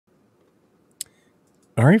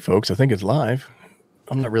All right, folks, I think it's live.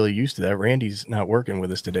 I'm not really used to that. Randy's not working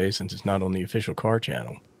with us today since it's not on the official car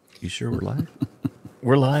channel. You sure we're live?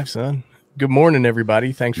 We're live, son. Good morning,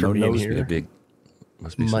 everybody. Thanks for being Must be here. a big,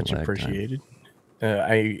 must be some Much lag appreciated.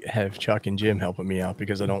 I have Chuck and Jim helping me out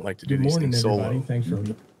because I don't like to do Good these morning, things everybody. solo. Thanks for.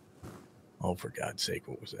 Oh, for God's sake,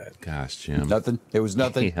 what was that? Gosh, Jim. Nothing. It was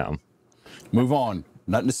nothing. Yeah. Move on.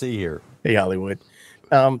 Nothing to see here. Hey, Hollywood.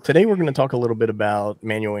 Today we're going to talk a little bit about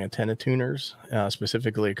manual antenna tuners,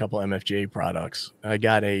 specifically a couple MFJ products. I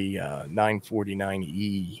got a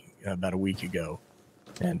 949E about a week ago,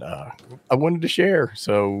 and I wanted to share.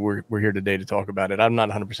 So we're here today to talk about it. I'm not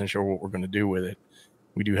 100% sure what we're going to do with it.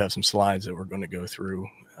 We do have some slides that we're going to go through.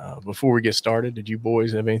 Before we get started, did you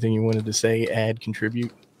boys have anything you wanted to say, add,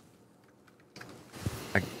 contribute?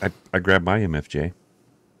 I grabbed my MFJ.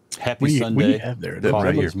 Happy What do Sunday. you have there? That Call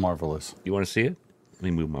right was here. marvelous. You want to see it?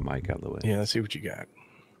 Let me move my mic out of the way. Yeah, let's see what you got.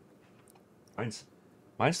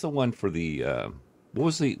 Mine's the one for the what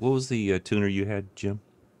was the tuner you had, Jim?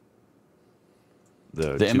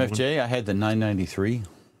 The tube one? MFJ, I had the 993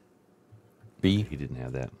 B. He didn't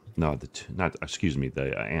have that. No, the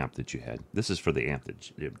amp that you had. This is for the amp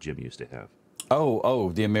that Jim used to have.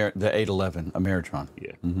 The 811 Ameritron.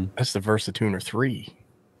 Yeah. That's the VersaTuner 3.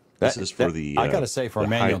 This is for the. I gotta say, for a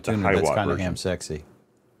manual tuner, that's kind of damn sexy.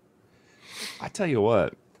 I tell you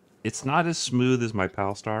what, it's not as smooth as my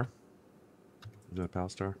Palstar. Is that a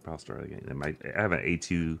Palstar? Palstar again. I have an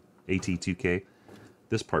AT2K.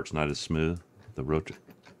 This part's not as smooth. The rotor,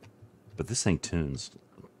 but this thing tunes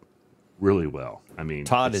really well. I mean,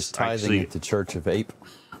 Todd is tithing at the Church of Ape.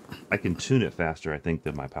 I can tune it faster, I think,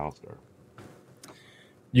 than my Palstar.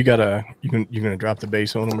 You're gonna drop the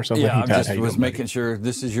bass on them or something? Yeah, I Todd, just was making sure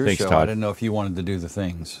this is your Thanks, show. Todd. I didn't know if you wanted to do the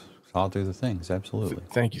things. I'll do the things, absolutely.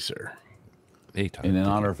 Thank you, sir. Hey, Todd. And in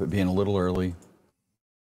honor of it being a little early,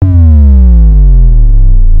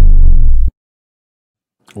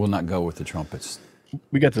 we'll not go with the trumpets.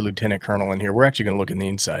 We got the lieutenant colonel in here. We're actually going to look in the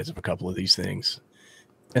insides of a couple of these things.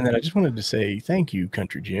 And then I just wanted to say thank you,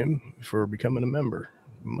 Country Jim, for becoming a member.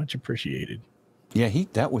 Much appreciated. Yeah,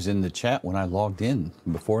 that was in the chat when I logged in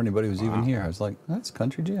before anybody was even here. I was like, that's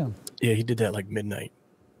Country Jim. Yeah, he did that like midnight.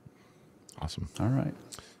 Awesome. All right.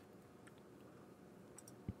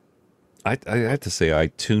 I have to say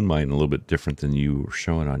I tuned mine a little bit different than you were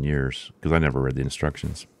showing on yours because I never read the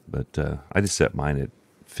instructions. But I just set mine at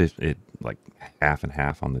like half and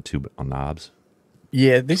half on the two knobs.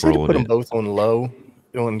 Yeah, they said to put them it. both on low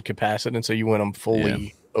on capacitance, so you want them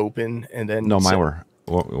fully open, and then No, mine were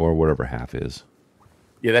or whatever half is.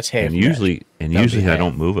 Yeah, that's half. And usually I half.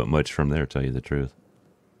 don't move it much from there. Tell you the truth,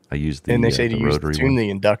 I use the And they say the to use rotary tune one.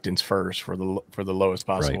 the inductance first for the lowest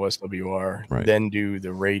possible SWR, Right. then do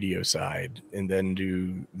the radio side, and then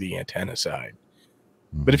do the antenna side.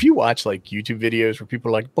 But if you watch like YouTube videos where people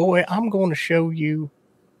are like, "Boy, I'm going to show you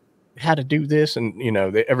how to do this," and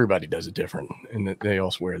everybody does it different, and they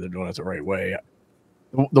all swear they're doing it the right way.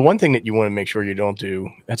 The one thing that you want to make sure you don't do,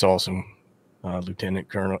 that's awesome, Lieutenant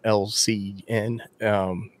Colonel LCN.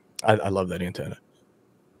 I love that antenna.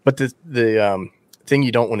 But the thing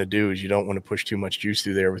you don't want to do is you don't want to push too much juice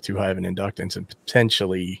through there with too high of an inductance and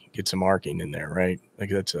potentially get some arcing in there, right? Like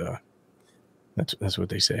that's what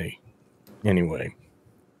they say.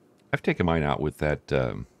 I've taken mine out with that.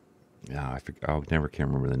 I'll never can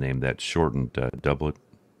remember the name. That shortened doublet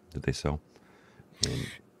that they sell. And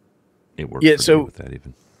it works. Yeah, pretty so good with that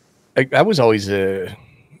even. I was always a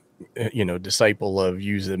disciple of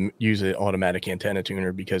use an automatic antenna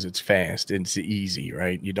tuner because it's fast, it's easy,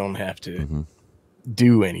 right? You don't have to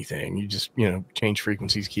do anything. You just change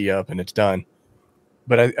frequencies, key up, and it's done.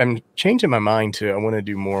 But I'm changing my mind to I want to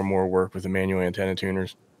do more and more work with the manual antenna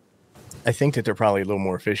tuners. I think that they're probably a little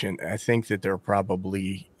more efficient. I think that they're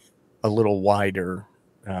probably a little wider,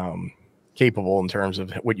 capable in terms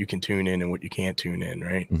of what you can tune in and what you can't tune in,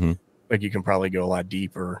 right? Like you can probably go a lot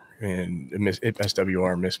deeper and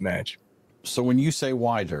SWR mismatch. So when you say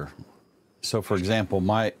wider, so for example,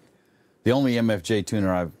 the only MFJ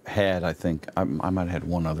tuner I've had, I think, I might have had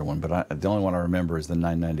one other one, but the only one I remember is the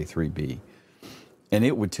 993B. And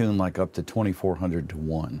it would tune like up to 2400 to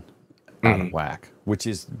 1 out of whack, which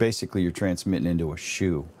is basically you're transmitting into a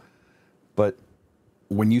shoe. But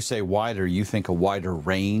when you say wider, you think a wider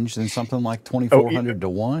range than something like 2400 to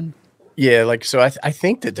 1? Yeah, like so I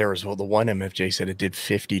think that there was the one MFJ said it did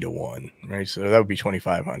 50 to 1, right? So that would be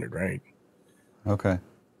 2500, right? Okay.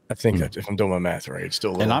 I think that if I'm doing my math right, it's still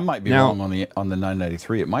a little. And I might be wrong on the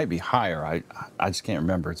 993. It might be higher. I just can't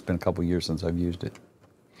remember. It's been a couple years since I've used it.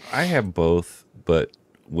 I have both, but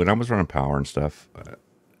when I was running power and stuff,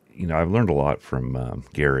 I've learned a lot from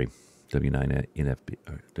Gary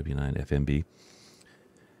W9FMB.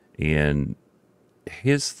 And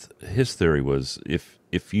his theory was if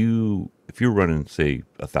you're running, say,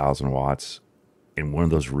 1,000 watts and one of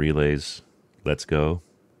those relays lets go,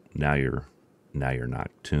 now you're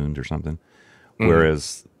not tuned or something.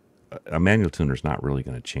 Whereas a manual tuner is not really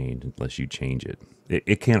going to change unless you change it.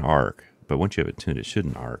 It can arc, but once you have it tuned, it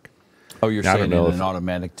shouldn't arc. Oh, you're saying in an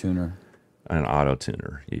automatic tuner? An auto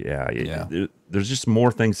tuner, Yeah. There's just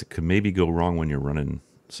more things that could maybe go wrong when you're running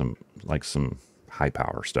some high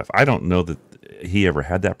power stuff. I don't know that he ever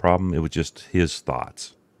had that problem. It was just his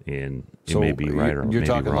thoughts, and it may be right or you're maybe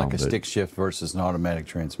talking wrong, like a stick shift versus an automatic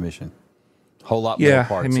transmission. Whole lot Yeah, more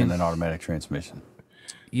parts I mean- in an automatic transmission.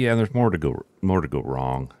 Yeah, there's more to go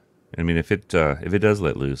wrong. I mean, if it does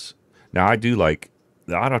let loose. Now, I do like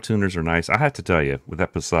the auto tuners are nice. I have to tell you, with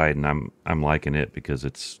that Poseidon, I'm liking it because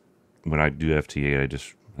it's when I do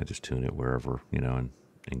FT8, I just tune it wherever, and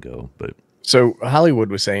go. But So Hollywood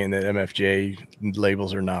was saying that MFJ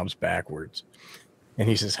labels are knobs backwards, and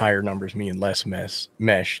he says higher numbers mean less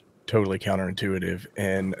mesh. Totally counterintuitive.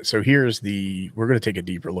 And so we're going to take a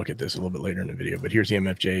deeper look at this a little bit later in the video, but here's the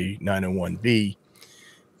MFJ 901B.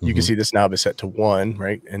 You can see this knob is set to 1,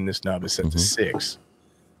 right? And this knob is set to 6.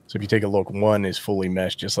 So if you take a look, 1 is fully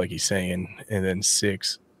meshed, just like he's saying, and then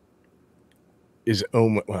 6 is if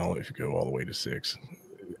you go all the way to 6,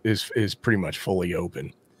 is pretty much fully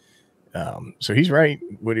open. So he's right.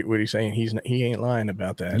 What he's saying, he ain't lying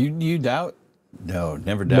about that. You doubt? No,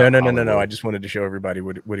 never doubt. No. I just wanted to show everybody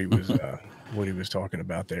what he was what he was talking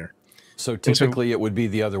about there. So typically it would be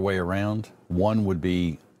the other way around. 1 would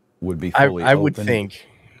be fully I open.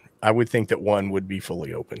 I would think that 1 would be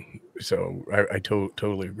fully open. So I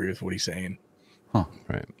totally agree with what he's saying. Huh.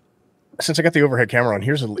 right. Since I got the overhead camera on,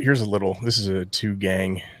 here's a little. This is a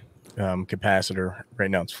 2-gang capacitor.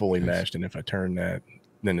 Right now it's fully meshed, and if I turn that,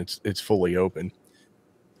 then it's fully open.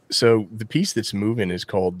 So the piece that's moving is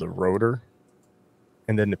called the rotor,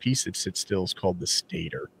 and then the piece that sits still is called the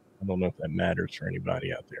stator. I don't know if that matters for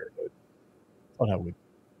anybody out there, but I thought I would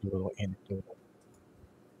do a little anecdotal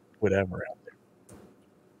whatever out there.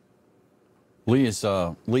 Lee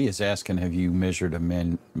is asking, have you measured a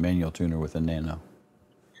manual tuner with a nano?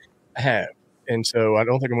 I have, and so I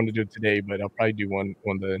don't think I'm going to do it today, but I'll probably do one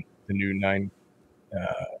on the new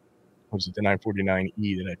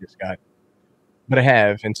 949E that I just got. But I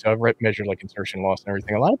have, and so I've measured like insertion loss and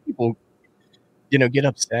everything. A lot of people, get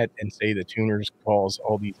upset and say the tuners cause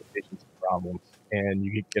all these efficiency problems, and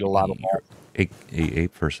you get a lot of loss. Hey,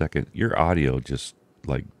 for a second, your audio just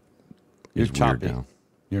like You're is choppy. weird now.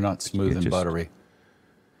 You're not smooth and buttery.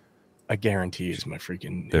 I guarantee it's my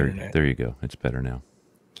freaking There, internet. there you go. It's better now.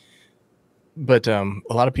 But a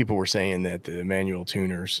lot of people were saying that the manual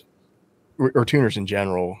tuners or tuners in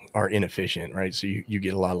general are inefficient, right? So you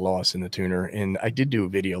get a lot of loss in the tuner. And I did do a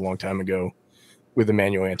video a long time ago with a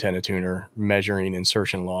manual antenna tuner measuring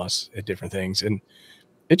insertion loss at different things. And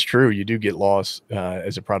it's true, you do get loss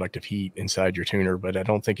as a product of heat inside your tuner, but I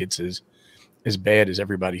don't think it's as bad as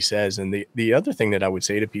everybody says. And the other thing that I would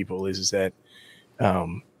say to people is that,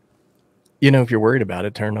 if you're worried about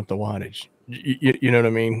it, turn up the wattage. You know what I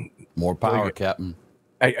mean? More power, Captain.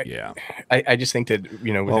 I just think that,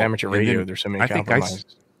 with amateur radio, there's so many compromises.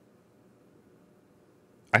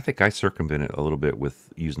 I think I circumvent it a little bit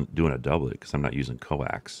with doing a doublet because I'm not using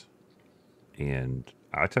coax. And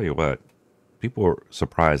I tell you what, people are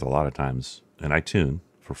surprised a lot of times, and I tune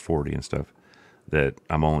for 40 and stuff, that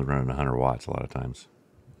I'm only running 100 watts a lot of times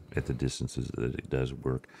at the distances that it does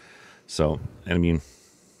work. So, I mean,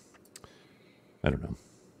 I don't know.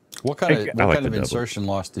 What kind of insertion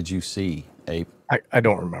loss did you see, Ape? I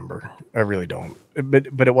don't remember. I really don't.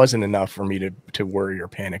 But it wasn't enough for me to worry or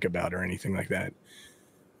panic about or anything like that.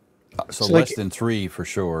 So less than 3 for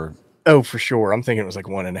sure. Oh, for sure. I'm thinking it was like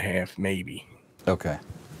 1.5, maybe. Okay.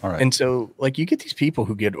 All right. And so, you get these people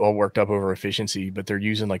who get all worked up over efficiency, but they're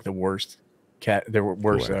using like the worst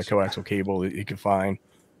coaxial cable that you can find,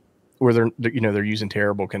 or they're using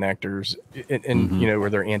terrible connectors, and where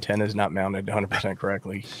their antenna is not mounted 100%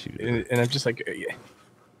 correctly. And I'm just like,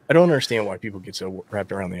 I don't understand why people get so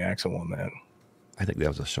wrapped around the axle on that. I think that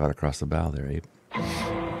was a shot across the bow there, Abe.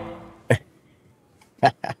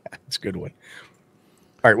 It's a good one.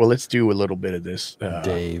 All right, well, let's do a little bit of this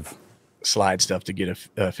Dave slide stuff to get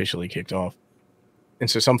officially kicked off. And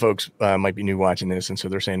so some folks might be new watching this, and so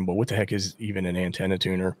they're saying, well, what the heck is even an antenna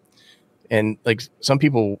tuner? And like some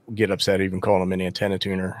people get upset even calling them an antenna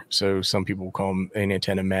tuner. So some people call them an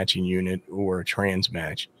antenna matching unit or a trans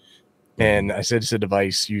match. And I said it's a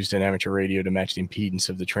device used in amateur radio to match the impedance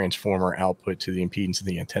of the transformer output to the impedance of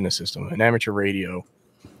the antenna system. In amateur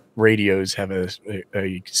radios have a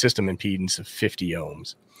system impedance of 50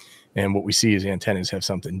 ohms. And what we see is antennas have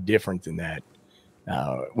something different than that.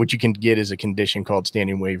 What you can get is a condition called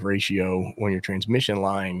standing wave ratio on your transmission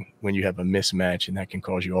line when you have a mismatch, and that can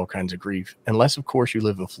cause you all kinds of grief. Unless, of course, you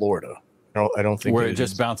live in Florida. I don't think where it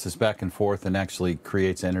just bounces back and forth and actually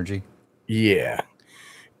creates energy. Yeah.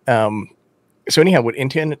 So anyhow, what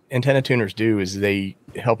antenna tuners do is they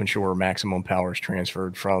help ensure maximum power is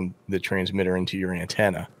transferred from the transmitter into your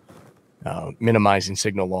antenna, minimizing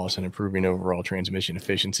signal loss and improving overall transmission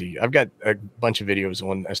efficiency. I've got a bunch of videos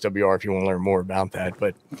on SWR if you want to learn more about that.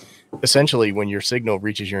 But essentially, when your signal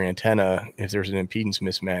reaches your antenna, if there's an impedance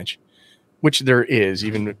mismatch, which there is,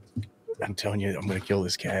 even I'm telling you, I'm going to kill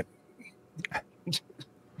this cat.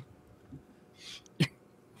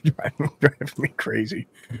 Driving me crazy.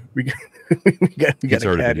 We got He's a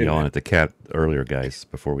already cat been yelling at the cat earlier, guys,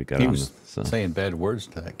 before we got he on. Was saying bad words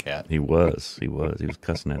to that cat. He was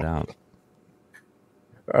cussing it out.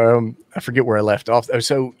 I forget where I left off.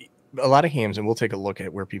 So a lot of hams, and we'll take a look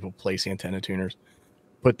at where people place antenna tuners,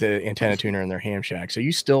 put the antenna tuner in their ham shack. So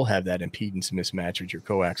you still have that impedance mismatch with your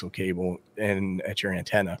coaxial cable and at your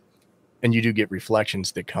antenna, and you do get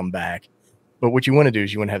reflections that come back. But what you want to do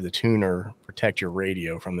is you want to have the tuner protect your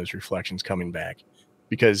radio from those reflections coming back,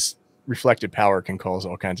 because reflected power can cause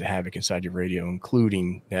all kinds of havoc inside your radio,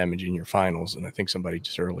 including damaging your finals. And I think somebody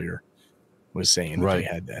just earlier was saying that they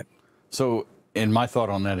had that. So, and my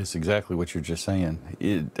thought on that is exactly what you're just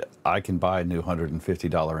saying. I can buy a new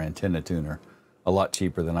 $150 antenna tuner a lot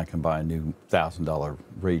cheaper than I can buy a new $1,000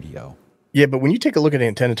 radio. Yeah, but when you take a look at an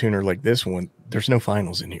antenna tuner like this one, there's no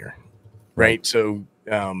finals in here, right? So,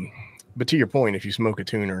 but to your point, if you smoke a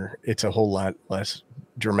tuner, it's a whole lot less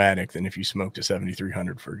dramatic than if you smoked a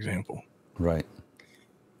 7300, for example. Right.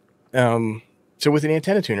 So with an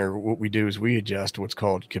antenna tuner, what we do is we adjust what's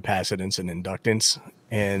called capacitance and inductance,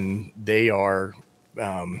 and they are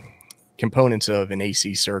components of an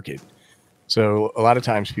AC circuit. So a lot of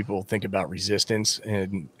times people think about resistance,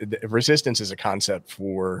 and resistance is a concept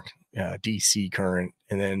for DC current,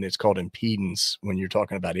 and then it's called impedance when you're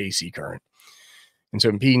talking about AC current. And so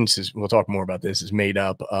impedance is, we'll talk more about this, is made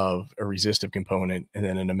up of a resistive component and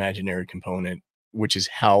then an imaginary component, which is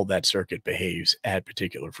how that circuit behaves at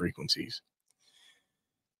particular frequencies.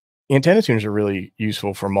 Antenna tuners are really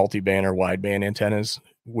useful for multi-band or wideband antennas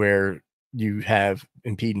where you have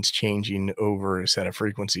impedance changing over a set of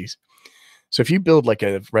frequencies. So if you build like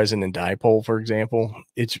a resonant dipole, for example,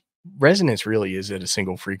 its resonance really is at a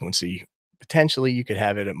single frequency. Potentially you could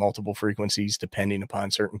have it at multiple frequencies depending upon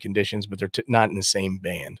certain conditions, but they're not in the same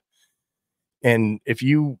band. And if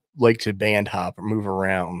you like to band hop or move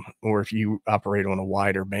around, or if you operate on a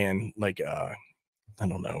wider band, like, I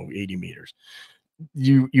don't know, 80 meters,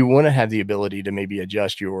 you want to have the ability to maybe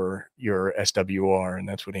adjust your SWR, and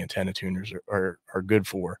that's what antenna tuners are good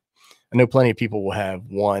for. I know plenty of people will have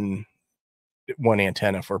one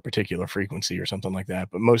antenna for a particular frequency or something like that,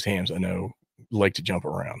 but most hams I know like to jump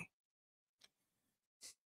around.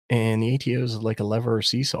 And the ATO is like a lever or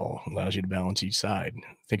seesaw, allows you to balance each side.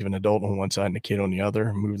 Think of an adult on one side and a kid on the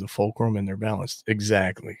other, move the fulcrum and they're balanced.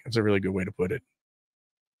 Exactly. That's a really good way to put it.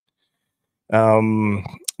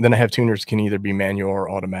 Then I have tuners can either be manual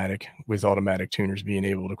or automatic, with automatic tuners being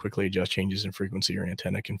able to quickly adjust changes in frequency or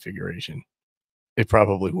antenna configuration. It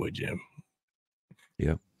probably would, Jim.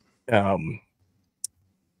 Yeah.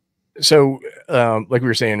 So, like we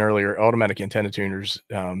were saying earlier, automatic antenna tuners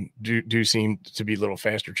do seem to be a little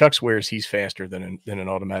faster. Chuck swears he's faster than an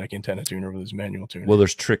automatic antenna tuner with his manual tuner. Well,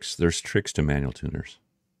 there's tricks to manual tuners.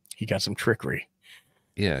 He got some trickery.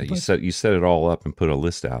 Yeah, you set it all up and put a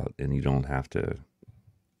list out, and you don't have to.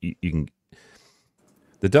 You can.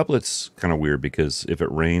 The doublet's kind of weird because if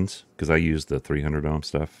it rains, because I use the 300 ohm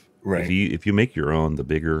stuff. Right. If you make your own, the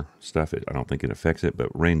bigger stuff, I don't think it affects it, but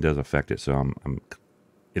rain does affect it. So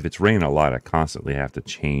if it's raining a lot, I constantly have to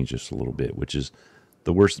change just a little bit, which is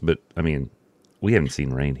the worst. But I mean, we haven't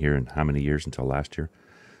seen rain here in how many years until last year,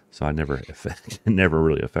 so it never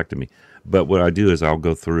really affected me. But what I do is I'll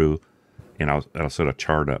go through and I'll sort of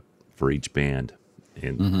chart up for each band,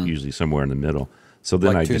 and usually somewhere in the middle. So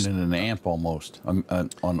then like I just tuning an amp almost on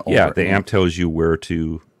the amp tells you where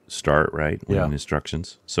to start, right? In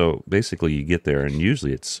instructions. So basically, you get there, and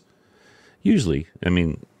usually I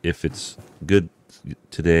mean, if it's good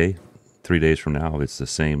today, 3 days from now, if it's the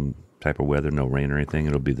same type of weather, no rain or anything,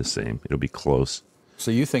 it'll be the same. It'll be close.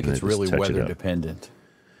 So you think it's really weather dependent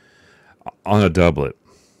on a doublet?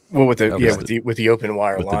 Well, with the open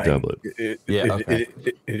wire with line, the doublet,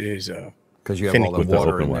 it is because you have all the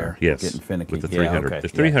water in there. Yes, getting finicky. With the 300, the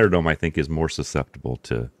 300 ohm, I think, is more susceptible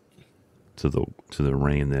to the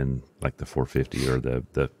rain than like the 450 or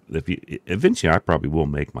the eventually I probably will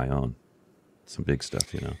make my own. some big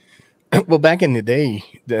stuff, you know. Well, back in the day,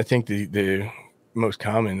 I think the most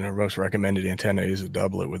common or most recommended antenna is a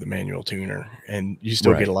doublet with a manual tuner, and you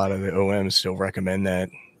still get a lot of the OMs still recommend that.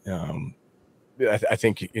 I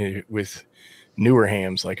think with newer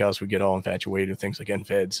hams like us, we get all infatuated with things like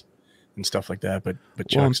NFEDs and stuff like that. But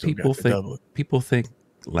Chuck still got the doublet. People think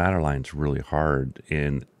ladder line's really hard,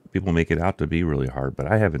 and people make it out to be really hard. But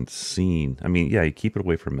I haven't seen. I mean, yeah, you keep it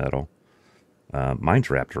away from metal. Mine's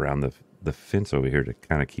wrapped around the fence over here to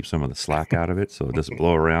kind of keep some of the slack out of it, so it doesn't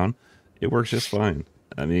blow around. It works just fine.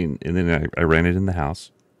 I mean, and then I ran it in the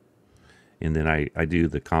house, and then I do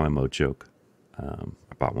the common mode choke. I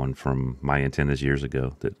bought one from My Antennas years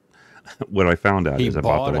ago. That what I found out is I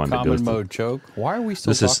bought the one that goes common mode choke. Why are we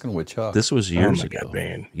still talking with Chuck? This was years ago. God,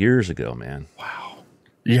 man. Years ago, man. Wow.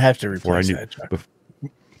 You have to replace that, Chuck.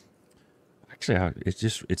 Actually,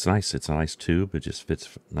 it's nice. It's a nice tube. It just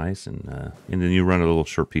fits nice, and then you run a little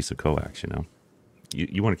short piece of coax. You know,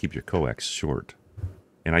 you want to keep your coax short,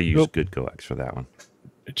 and I use good coax for that one.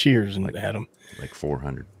 Cheers, and Adam. Like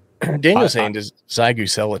 400. Daniel's saying, does Zygu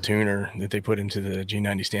sell a tuner that they put into the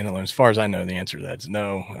G90 standalone? As far as I know, the answer to that is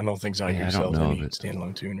no. I don't think Zygu sells any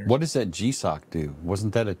standalone tuners. What does that G-Sock do?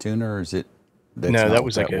 Wasn't that a tuner, or is it? No, that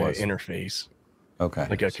was like an interface. Okay.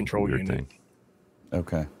 Like a control unit. Thing.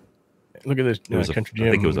 Okay. Look at this. I think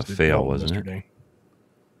it was a fail, wasn't it?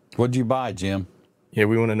 What'd you buy, Jim? Yeah,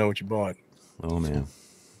 we want to know what you bought. Oh, man.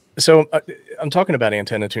 So I'm talking about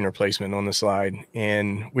antenna tuner placement on the slide,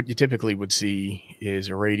 and what you typically would see is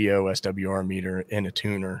a radio, SWR meter, and a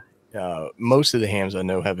tuner. Most of the hams I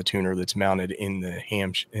know have a tuner that's mounted in the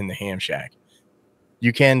ham shack.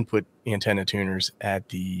 You can put antenna tuners at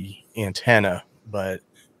the antenna, but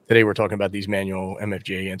today we're talking about these manual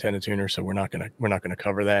MFJ antenna tuners, so we're not gonna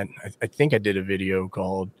cover that. I think I did a video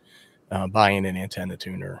called "Buying an Antenna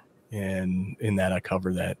Tuner," and in that I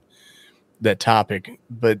cover that topic.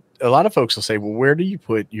 But a lot of folks will say, well, where do you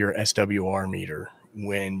put your SWR meter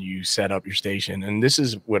when you set up your station? And this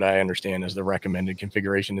is what I understand as the recommended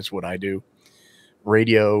configuration. It's what I do.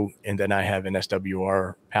 Radio, and then I have an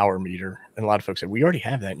SWR power meter. And a lot of folks say, we already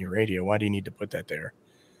have that in your radio. Why do you need to put that there?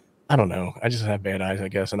 I don't know. I just have bad eyes, I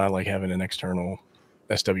guess. And I like having an external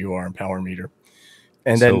SWR and power meter.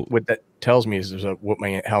 And then what that tells me is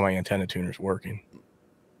how my antenna tuner is working.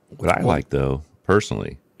 What I like, though,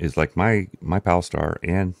 personally, is like my Palstar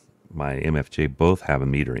and my MFJ both have a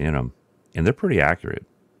meter in them, and they're pretty accurate.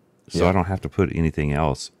 So I don't have to put anything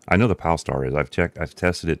else. I know the Palstar is. I've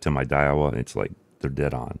tested it to my Daiwa, and it's like they're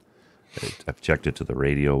dead on. I've checked it to the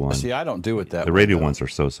radio one. See, I don't do it that way. The radio ones are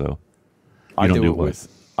so. I do it with.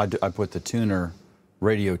 I put the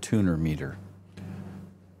radio tuner meter.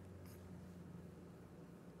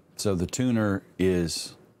 So the tuner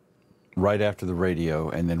is right after the radio,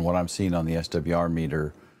 and then what I'm seeing on the SWR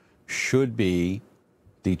meter should be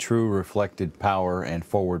the true reflected power and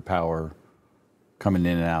forward power coming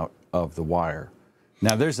in and out of the wire.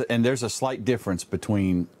 Now there's a slight difference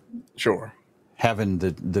between having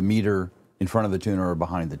the meter in front of the tuner or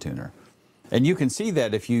behind the tuner. And you can see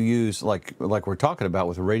that if you use like we're talking about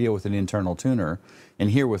with a radio with an internal tuner,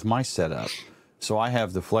 and here with my setup. So I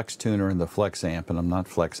have the flex tuner and the flex amp, and I'm not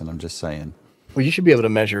flexing, I'm just saying. Well, you should be able to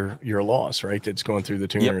measure your loss, right? That's going through the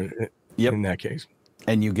tuner in that case.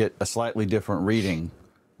 And you get a slightly different reading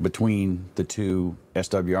between the two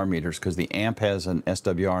SWR meters because the amp has an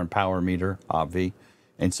SWR and power meter, obvi,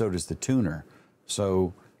 and so does the tuner.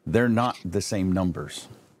 So they're not the same numbers.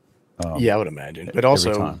 I would imagine. But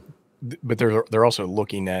also, but they're also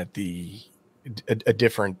looking at a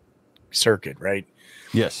different circuit, right?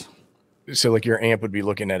 Yes. So like your amp would be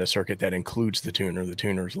looking at a circuit that includes the tuner. The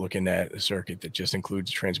tuner is looking at a circuit that just includes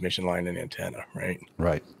transmission line and antenna, right?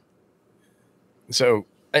 Right. So,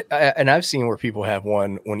 and I've seen where people have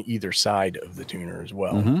one on either side of the tuner as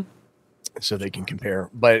well, so they can compare.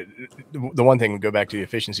 But the one thing, go back to the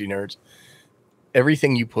efficiency nerds,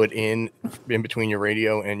 everything you put in between your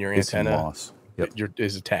radio and your antenna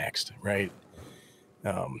is taxed, right?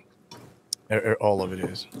 All of it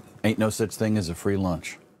is. Ain't no such thing as a free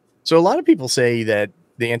lunch. So a lot of people say that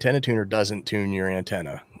the antenna tuner doesn't tune your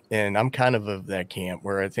antenna. And I'm kind of that camp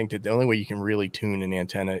where I think that the only way you can really tune an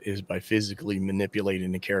antenna is by physically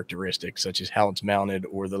manipulating the characteristics, such as how it's mounted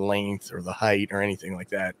or the length or the height or anything like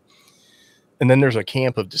that. And then there's a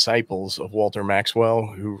camp of disciples of Walter Maxwell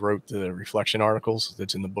who wrote the reflection articles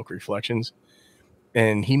that's in the book Reflections.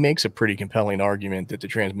 And he makes a pretty compelling argument that the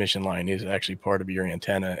transmission line is actually part of your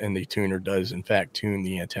antenna, and the tuner does, in fact, tune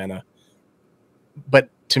the antenna. But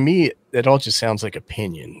to me, it all just sounds like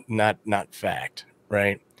opinion, not fact,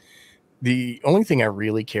 right? The only thing I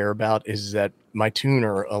really care about is that my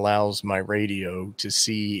tuner allows my radio to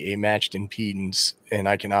see a matched impedance, and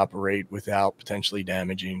I can operate without potentially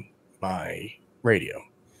damaging my radio.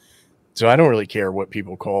 So I don't really care what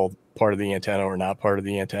people call part of the antenna or not part of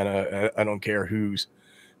the antenna. I don't care whose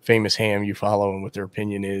famous ham you follow and what their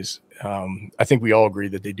opinion is. I think we all agree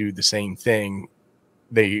that they do the same thing.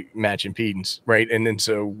 They match impedance, right? And then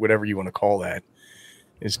so whatever you want to call that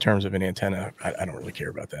in terms of an antenna, I don't really care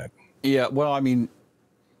about that. Yeah, well, I mean,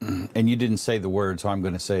 and you didn't say the word, so I'm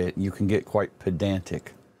going to say it. You can get quite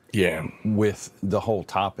pedantic. Yeah. With the whole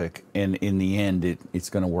topic, and in the end, it's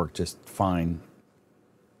going to work just fine.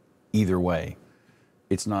 Either way,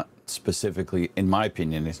 it's not specifically, in my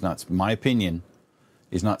opinion, it's not my opinion.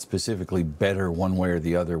 Is not specifically better one way or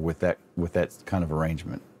the other with that kind of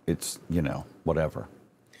arrangement. It's whatever.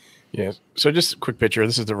 Yeah. So just a quick picture.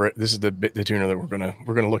 This is the tuner that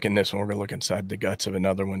we're gonna look in this one. We're gonna look inside the guts of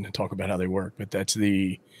another one and talk about how they work. But that's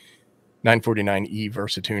the 949E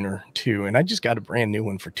Versatuner 2, and I just got a brand new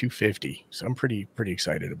one for $250. So I'm pretty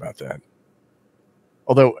excited about that.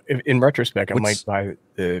 Although in retrospect, I might buy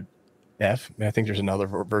the F. I think there's another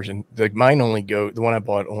version. The one I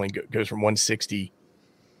bought only goes from 160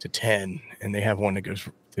 to 10, and they have one that goes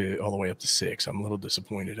all the way up to 6. I'm a little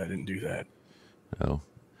disappointed I didn't do that. Oh.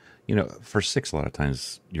 For 6, a lot of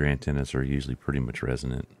times your antennas are usually pretty much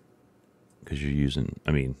resonant because you're using.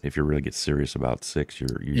 I mean, if you really get serious about 6,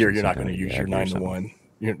 you're not going to use your 9-to-1.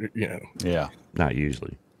 Yeah, not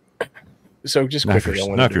usually. So just not quickly,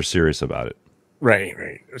 if you're serious about it.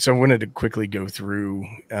 Right. So I wanted to quickly go through.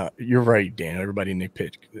 You're right, Dan. Everybody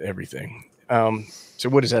nitpick everything. So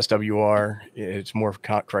what is SWR? It's more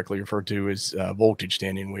correctly referred to as voltage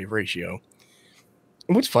standing wave ratio.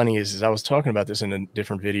 And what's funny is I was talking about this in a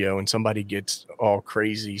different video, and somebody gets all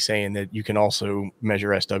crazy saying that you can also measure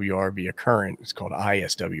SWR via current. It's called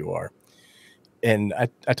ISWR. And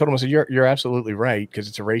I told him, I said, you're absolutely right, because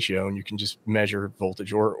it's a ratio, and you can just measure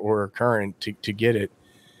voltage or current to get it.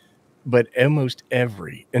 But almost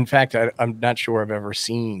in fact, I'm not sure I've ever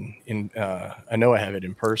seen I know I have it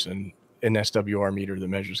in person, an SWR meter that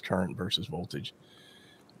measures current versus voltage.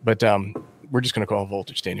 But we're just going to call it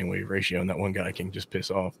voltage standing wave ratio, and that one guy can just piss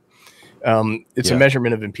off. It's a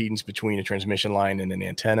measurement of impedance between a transmission line and an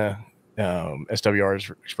antenna. SWR is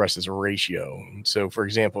expressed as a ratio. And so, for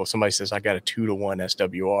example, if somebody says, I got a 2-to-1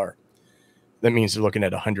 SWR, that means they're looking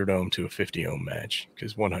at a 100 ohm to a 50 ohm match,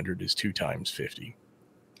 because 100 is 2 times 50.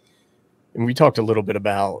 And we talked a little bit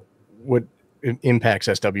about what impacts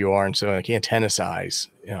SWR. And so like antenna size.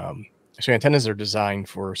 So antennas are designed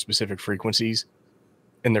for specific frequencies,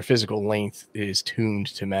 and their physical length is tuned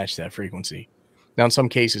to match that frequency. Now, in some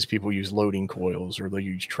cases, people use loading coils, or they'll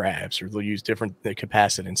use traps, or they'll use different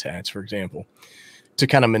capacitance hats, for example, to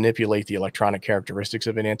kind of manipulate the electronic characteristics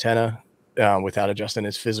of an antenna without adjusting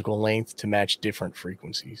its physical length to match different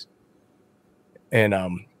frequencies. And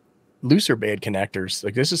looser bad connectors,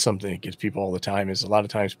 like this is something that gets people all the time, is a lot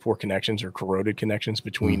of times poor connections or corroded connections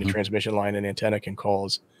between the transmission line and antenna can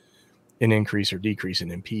cause an increase or decrease in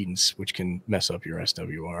impedance, which can mess up your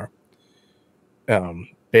SWR.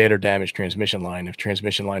 Bad or damaged transmission line. If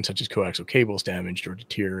transmission line such as coaxial cable is damaged or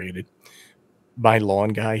deteriorated, my lawn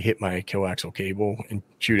guy hit my coaxial cable and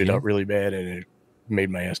chewed it up really bad, and it made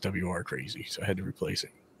my SWR crazy, so I had to replace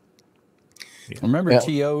it. Yeah. Remember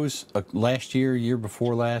TO's last year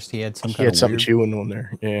before last, he had something chewing on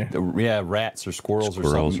there. Yeah, rats or squirrels or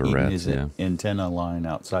something eating his antenna line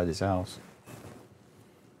outside his house.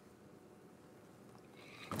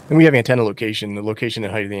 And we have antenna location. The location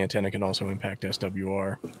and height of the antenna can also impact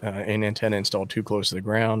SWR. An antenna installed too close to the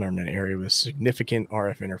ground or in an area with significant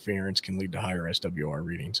RF interference can lead to higher SWR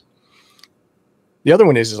readings. The other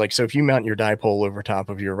one is like, so if you mount your dipole over top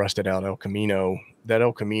of your rusted out El Camino, that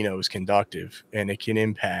El Camino is conductive, and it can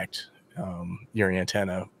impact your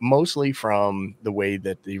antenna, mostly from the way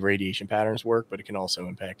that the radiation patterns work, but it can also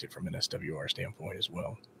impact it from an SWR standpoint as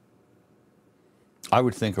well. I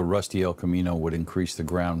would think a rusty El Camino would increase the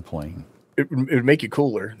ground plane. It would make it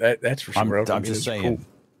cooler. That's for sure. I'm just saying. Cool.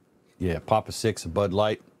 Yeah, pop a 6, a Bud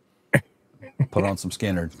Light, put on some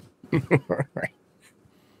Skinner. Right.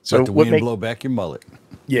 So let the wind blow back your mullet.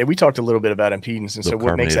 Yeah, we talked a little bit about impedance, and so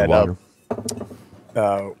what makes that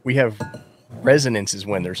up? We have resonance is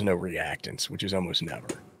when there's no reactance, which is almost never.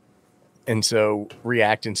 And so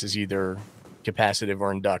reactance is either capacitive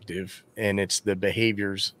or inductive, and it's the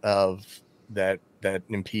behaviors of that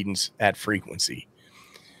impedance at frequency.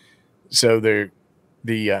 So the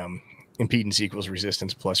impedance equals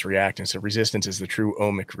resistance plus reactance. So resistance is the true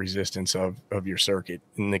ohmic resistance of your circuit.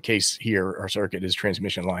 In the case here, our circuit is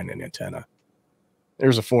transmission line and antenna.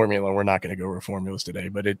 there's a formula. We're not going to go over formulas today,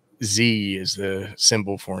 but Z is the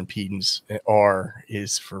symbol for impedance, R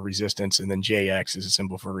is for resistance, and then JX is a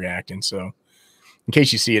symbol for reactance. So in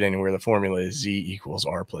case you see it anywhere, the formula is Z equals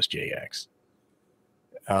R plus JX.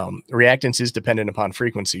 Reactance is dependent upon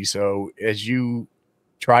frequency. So as you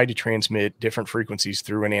try to transmit different frequencies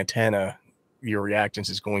through an antenna, your reactance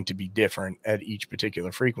is going to be different at each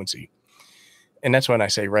particular frequency. And that's when I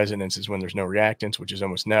say resonance is when there's no reactance, which is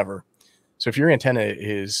almost never. So if your antenna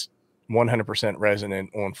is 100% resonant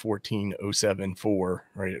on 14074,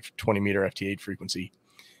 right, at 20 meter FT8 frequency,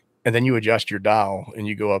 and then you adjust your dial and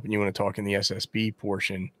you go up and you want to talk in the SSB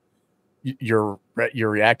portion, your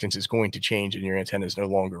reactance is going to change and your antenna is no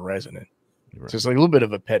longer resonant. Right. So it's like a little bit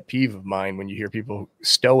of a pet peeve of mine when you hear people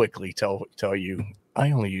stoically tell you, I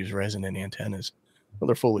only use resonant antennas. Well,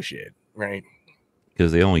 they're full of shit, right?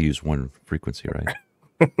 Because they only use one frequency, right?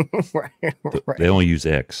 Right. They only use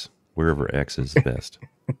X, wherever X is the best.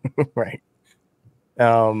 Right.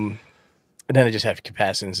 And then I just have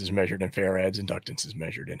capacitance is measured in farads, inductance is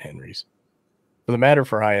measured in henries. For the matter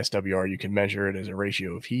for ISWR, you can measure it as a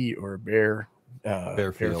ratio of heat or a bare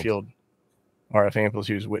field. RF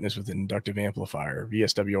amplitude is witnessed with an inductive amplifier.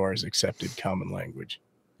 VSWR is accepted common language.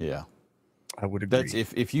 Yeah. I would agree. That's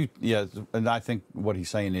if you, yeah, and I think what he's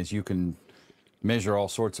saying is you can measure all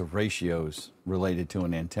sorts of ratios related to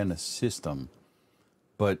an antenna system.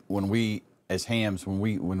 But when we, as hams, when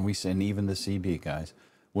we send even the CB guys,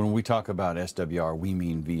 when we talk about SWR, we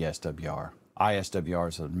mean VSWR. ISWR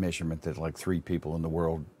is a measurement that like 3 people in the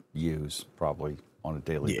world use probably on a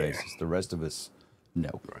daily basis. The rest of us, no.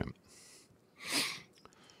 Right.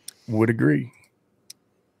 Would agree.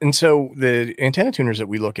 And so the antenna tuners that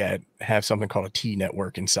we look at have something called a T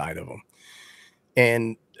network inside of them.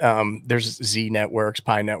 And there's Z networks,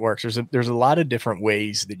 pi networks. There's a lot of different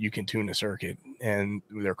ways that you can tune a circuit, and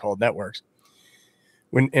they're called networks.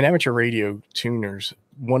 When in amateur radio tuners,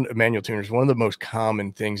 manual tuners, one of the most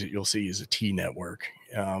common things that you'll see is a T network.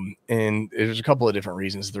 And there's a couple of different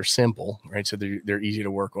reasons. They're simple, right? So they're easy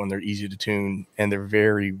to work on, they're easy to tune, and they're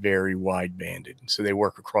very, very wide banded. So they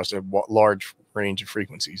work across a large range of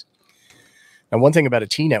frequencies. Now, one thing about a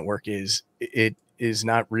T network is it is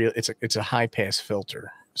not real. It's a high pass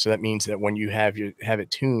filter. So that means that when you have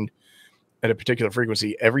it tuned at a particular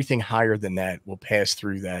frequency, everything higher than that will pass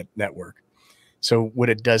through that network. So what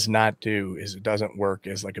it does not do is it doesn't work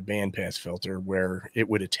as like a bandpass filter where it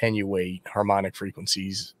would attenuate harmonic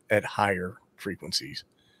frequencies at higher frequencies.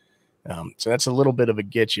 So that's a little bit of a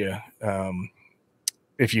get you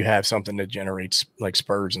if you have something that generates like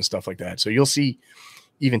spurs and stuff like that. So you'll see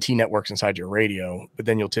even T networks inside your radio, but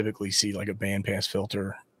then you'll typically see like a bandpass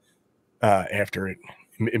filter after it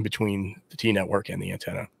in between the T network and the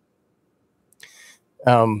antenna.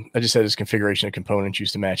 I just said it's configuration of components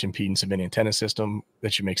used to match impedance of an antenna system.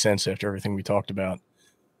 That should make sense after everything we talked about.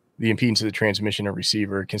 The impedance of the transmission or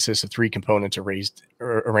receiver consists of 3 components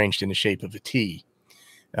arranged in the shape of a T.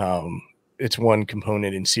 It's one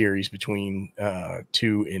component in series between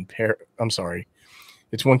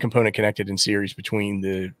it's one component connected in series between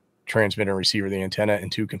the transmitter and receiver of the antenna,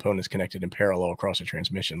 and 2 components connected in parallel across a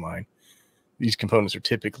transmission line. These components are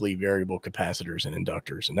typically variable capacitors and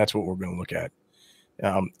inductors, and that's what we're going to look at.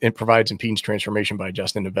 It provides impedance transformation by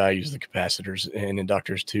adjusting the values of the capacitors and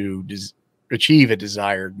inductors to achieve a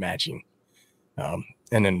desired matching. And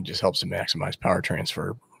then it just helps to maximize power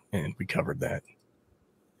transfer. And we covered that.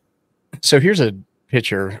 So here's a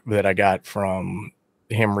picture that I got from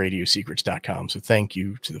hamradiosecrets.com. So thank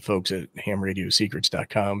you to the folks at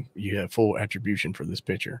hamradiosecrets.com. You have full attribution for this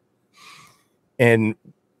picture. And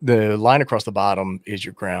the line across the bottom is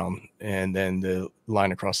your ground, and then the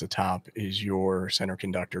line across the top is your center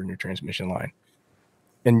conductor and your transmission line.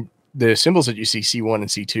 And the symbols that you see, C1 and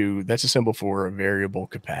C2, that's a symbol for a variable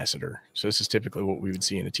capacitor. So this is typically what we would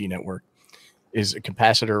see in a T network, is a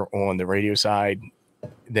capacitor on the radio side.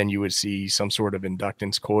 Then you would see some sort of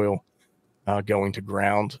inductance coil going to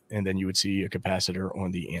ground, and then you would see a capacitor on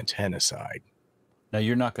the antenna side. Now,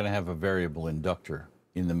 you're not going to have a variable inductor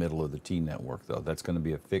in the middle of the T network, though. That's going to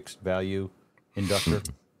be a fixed value inductor.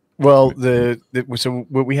 Well, so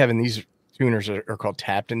what we have in these tuners are called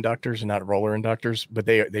tapped inductors and not roller inductors, but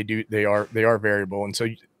they are variable, and so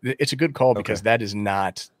it's a good call because that is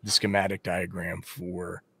not the schematic diagram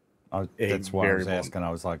for. That's why variable. I was asking.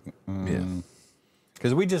 I was like,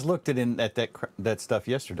 because we just looked at that stuff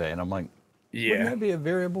yesterday, and I'm like, wouldn't that be a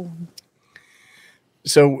variable?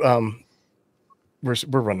 So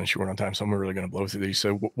we're running short on time, so I'm really going to blow through these.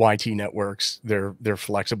 So YT networks, they're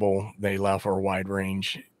flexible. They allow for a wide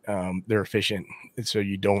range. They're efficient, so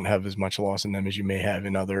you don't have as much loss in them as you may have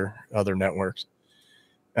in other networks.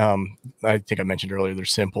 I think I mentioned earlier, they're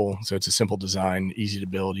simple. So it's a simple design, easy to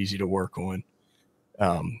build, easy to work on.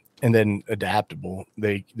 And then adaptable.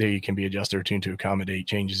 They can be adjusted or tuned to accommodate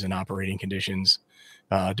changes in operating conditions,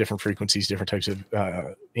 different frequencies, different types of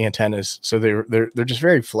antennas. So they're just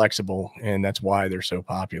very flexible, and that's why they're so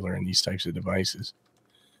popular in these types of devices.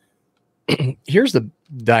 Here's the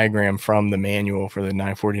diagram from the manual for the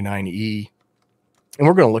 949E, and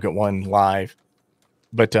we're going to look at one live,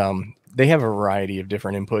 but they have a variety of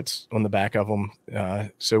different inputs on the back of them.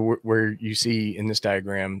 So where you see in this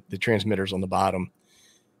diagram, the transmitter's on the bottom,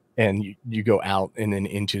 and you go out and then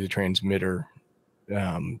into the transmitter,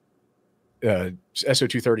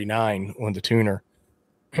 SO239 on the tuner.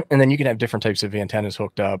 And then you can have different types of antennas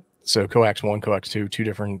hooked up. So coax 1, coax 2, two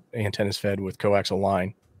different antennas fed with coaxial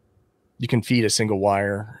line. You can feed a single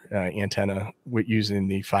wire antenna using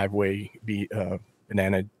the 5-way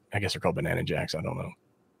banana, I guess they're called banana jacks, I don't know,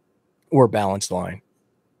 or balanced line.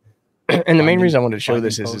 And the main reason I wanted to show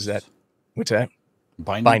this is that, what's that?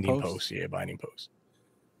 Binding posts. Yeah, binding posts.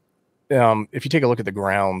 If you take a look at the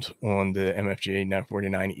ground on the MFJ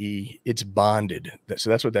 949E, it's bonded.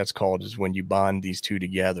 So that's what that's called, is when you bond these two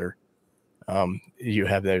together. You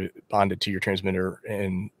have that bonded to your transmitter,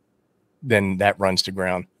 and then that runs to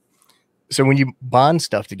ground. So when you bond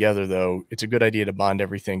stuff together, though, it's a good idea to bond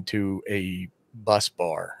everything to a bus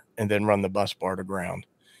bar and then run the bus bar to ground.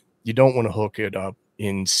 You don't want to hook it up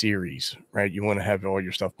in series, right? You want to have all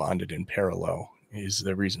your stuff bonded in parallel, is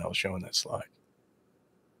the reason I was showing that slide.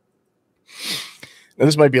 Now,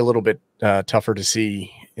 this might be a little bit tougher to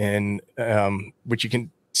see, and but you can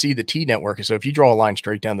see the T network. So if you draw a line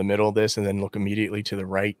straight down the middle of this and then look immediately to the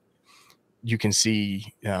right, you can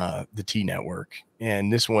see the T network.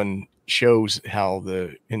 And this one shows how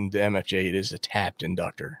in the MFJ, it is a tapped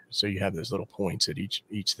inductor. So you have those little points at each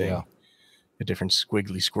thing, the different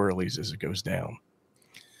squiggly squirrelies as it goes down.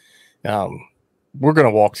 We're going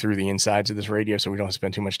to walk through the insides of this radio, so we don't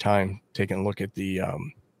spend too much time taking a look at the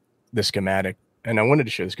schematic. And I wanted to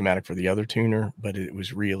show the schematic for the other tuner, but it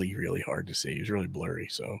was really, really hard to see. It was really blurry.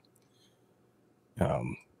 So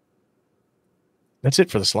that's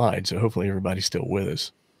it for the slide. So hopefully everybody's still with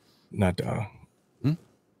us. Not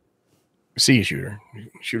see a shooter.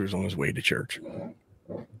 Shooter's on his way to church.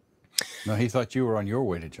 No, he thought you were on your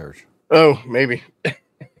way to church. Oh, maybe.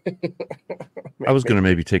 I was going to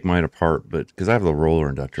maybe take mine apart, but because I have the roller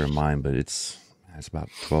inductor in mine, but it's about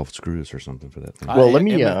 12 screws or something for that thing. Well, let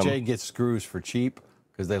me. MFJ gets screws for cheap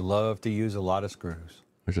because they love to use a lot of screws.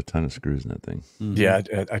 There's a ton of screws in that thing. Mm-hmm. Yeah,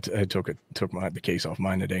 I took the case off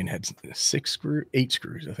mine today and had 8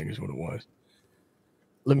 screws, I think is what it was.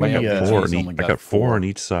 Let me. I got 4 on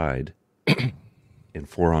each side and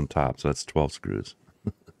 4 on top, so that's 12 screws.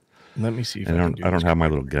 Let me see if I don't have my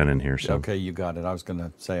little gun in here. So okay, you got it. I was going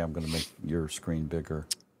to say I'm going to make your screen bigger.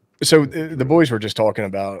 So the boys were just talking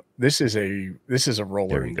about this is a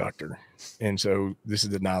roller inductor, and so this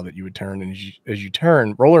is the knob that you would turn. And as you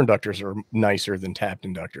turn, roller inductors are nicer than tapped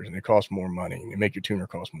inductors, and they cost more money. They make your tuner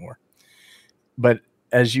cost more. But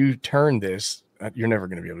as you turn this, you're never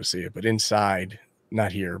going to be able to see it. But inside,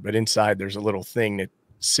 not here, but inside, there's a little thing that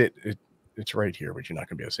it's right here, but you're not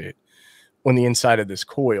going to be able to see it on the inside of this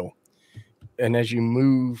coil. And as you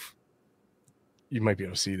move, you might be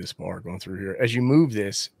able to see this bar going through here. As you move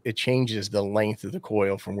this, it changes the length of the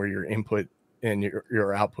coil from where your input and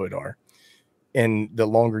your output are. And the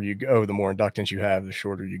longer you go, the more inductance you have, the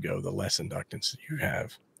shorter you go, the less inductance you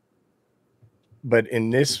have. But in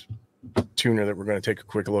this tuner that we're going to take a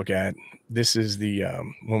quick look at, this is the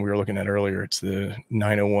one we were looking at earlier. It's the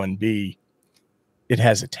 901B. It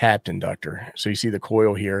has a tapped inductor. So you see the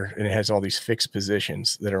coil here, and it has all these fixed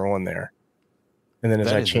positions that are on there. And then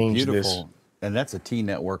as I change this, and that's a T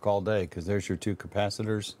network all day, because there's your 2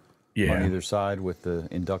 capacitors on either side with the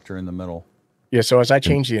inductor in the middle. Yeah, so as I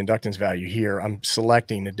change the inductance value here, I'm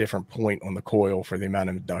selecting a different point on the coil for the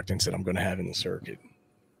amount of inductance that I'm going to have in the circuit.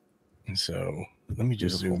 And so let me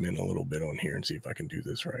just zoom in a little bit on here and see if I can do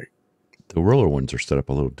this right. The roller ones are set up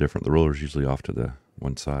a little different. The roller's usually off to the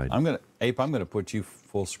one side. I'm gonna put you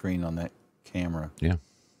full screen on that camera. Yeah.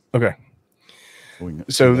 Okay.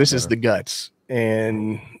 So this is the guts.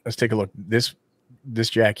 And let's take a look. This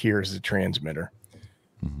jack here is the transmitter.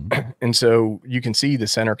 Mm-hmm. And so you can see the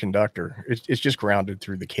center conductor. It's just grounded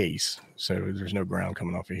through the case. So there's no ground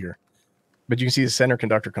coming off of here. But you can see the center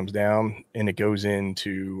conductor comes down and it goes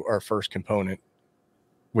into our first component,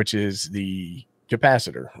 which is the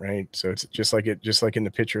capacitor, right? So it's just like in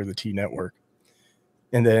the picture of the T network.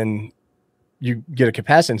 And then you get a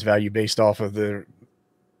capacitance value based off of the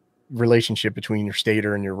relationship between your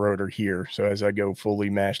stator and your rotor here. So as I go fully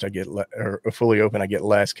meshed, I get or fully open, I get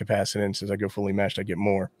less capacitance. As I go fully meshed, I get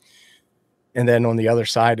more. And then on the other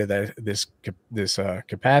side of this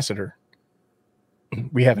capacitor,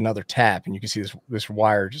 we have another tap, and you can see this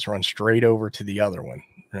wire just runs straight over to the other one,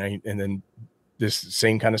 right? And then this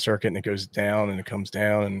same kind of circuit, and it goes down and it comes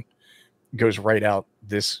down and goes right out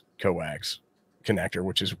this coax connector,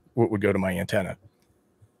 which is what would go to my antenna.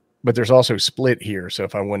 But there's also split here. So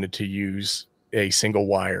if I wanted to use a single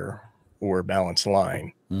wire or a balanced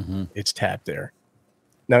line, it's tapped there.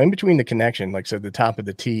 Now, in between the connection, like I said, the top of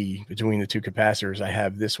the T between the two capacitors, I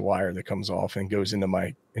have this wire that comes off and goes into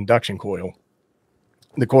my induction coil.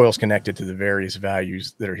 The coil's connected to the various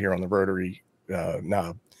values that are here on the rotary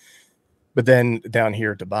knob. But then down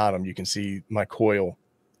here at the bottom, you can see my coil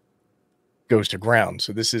goes to ground.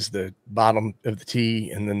 So this is the bottom of the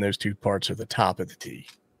T, and then those two parts are the top of the T.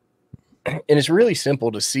 And it's really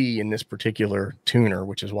simple to see in this particular tuner,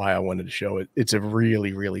 which is why I wanted to show it. It's a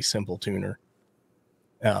really, really simple tuner.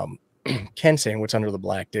 Ken saying what's under the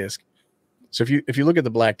black disc. So if you look at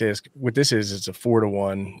the black disc, what this is, it's a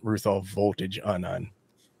 4-to-1 Ruthoff voltage unknown.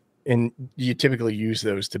 And you typically use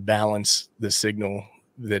those to balance the signal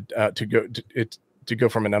that to go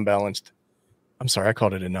from an unbalanced. I'm sorry, I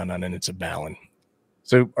called it an unknown, and it's a balun.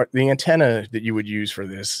 So the antenna that you would use for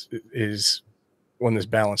this is on this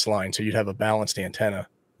balanced line. So you'd have a balanced antenna,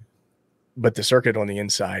 but the circuit on the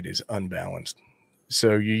inside is unbalanced.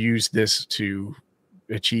 So you use this to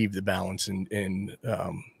achieve the balance in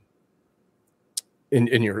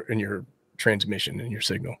your transmission, in your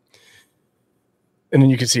signal. And then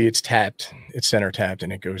you can see it's tapped, it's center tapped,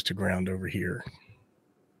 and it goes to ground over here.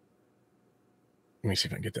 Let me see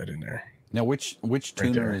if I can get that in there. Now, which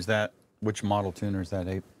tuner is that? Which model tuner is that,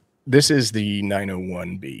 Abe? This is the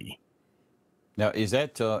 901B. Now, is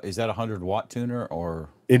that a 100-watt tuner, or?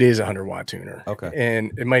 It is a 100-watt tuner. Okay.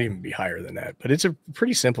 And it might even be higher than that, but it's a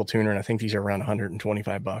pretty simple tuner, and I think these are around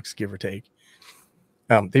 $125, give or take.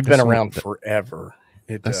 They've been around forever.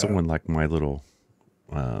 That's the one like my little.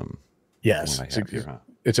 Yes,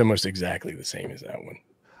 it's almost exactly the same as that one.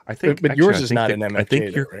 I think, but yours is not an MFJ. I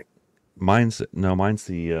think right? Mine's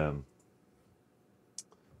the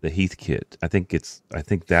Heath kit. I think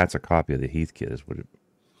that's a copy of the Heath kit. Is what it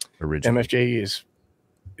originally. MFJ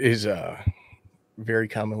is very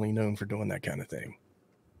commonly known for doing that kind of thing.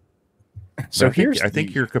 So I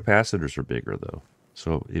think your capacitors are bigger though.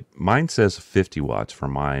 So mine says 50 watts for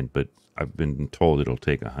mine, but I've been told it'll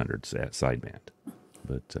take 100 at sideband.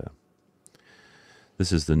 But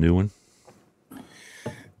this is the new one.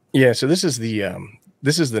 Yeah, so this is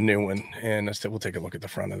the new one, and we'll take a look at the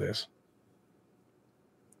front of this.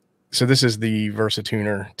 So this is the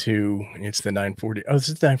VersaTuner 2. It's the 940. Oh, this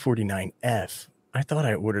is the 949F. I thought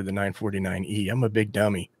I ordered the 949E. I'm a big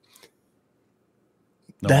dummy.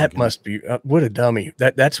 No, that must be what a dummy.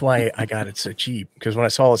 That's why I got it so cheap. Because when I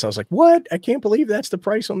saw this, I was like, "What? I can't believe that's the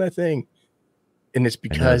price on that thing." And it's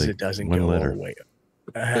because it doesn't go all the way up.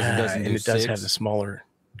 And it does have the smaller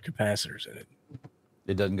capacitors in it.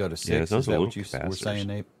 It doesn't go to 6. Yeah, is that what you were saying,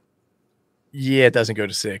 Nate? Yeah, it doesn't go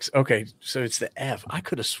to 6. Okay, so it's the F. I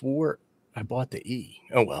could have swore I bought the E.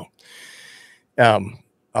 Oh well.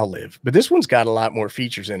 I'll live. But this one's got a lot more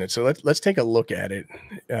features in it. So let's take a look at it.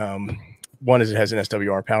 One is it has an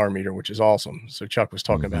SWR power meter, which is awesome. So Chuck was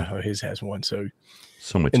talking about how his has one. So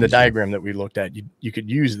much in the diagram that we looked at, you could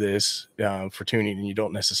use this for tuning, and you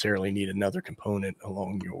don't necessarily need another component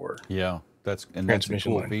along your that's a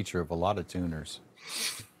cool feature of a lot of tuners.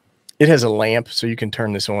 It has a lamp, so you can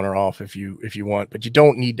turn this on or off if you want, but you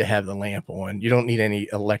don't need to have the lamp on. You don't need any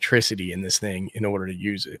electricity in this thing in order to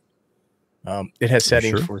use it. It has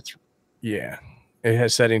settings for it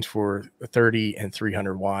has settings for 30 and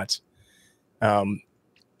 300 watts.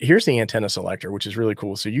 Here's the antenna selector, which is really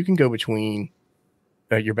cool. So you can go between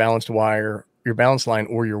your balanced wire, your balanced line,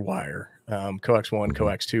 or your wire, coax 1,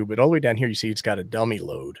 coax 2. But all the way down here, you see it's got a dummy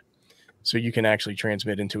load. So you can actually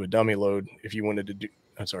transmit into a dummy load if you wanted to do.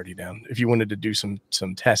 That's already down. If you wanted to do some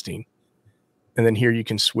testing, and then here you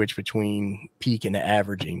can switch between peak and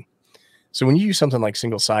averaging. So when you use something like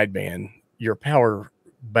single sideband, your power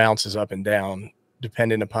bounces up and down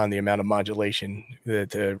dependent upon the amount of modulation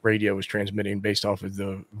that the radio is transmitting based off of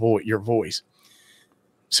your voice.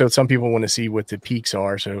 So some people want to see what the peaks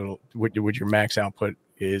are. So what your max output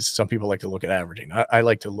is. Some people like to look at averaging. I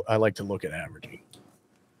like to look at averaging.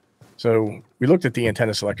 So we looked at the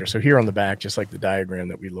antenna selector. So here on the back, just like the diagram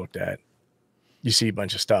that we looked at, you see a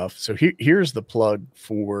bunch of stuff. So here's the plug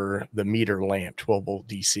for the meter lamp, 12 volt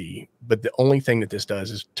DC. But the only thing that this does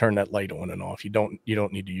is turn that light on and off. You don't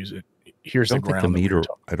need to use it. Here's the ground.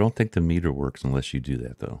 I don't think the meter works unless you do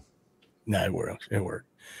that, though. No, it worked. It worked.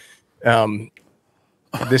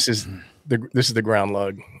 This is the ground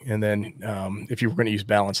lug, and then if you were going to use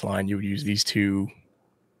balance line, you would use these two.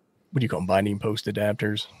 What do you call them? Binding post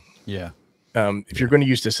adapters. Yeah. If you're going to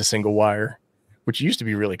use just a single wire, which used to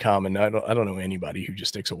be really common, I don't know anybody who just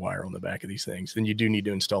sticks a wire on the back of these things. Then you do need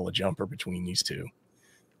to install a jumper between these two.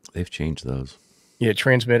 They've changed those. Yeah,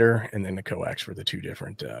 transmitter and then the coax for the two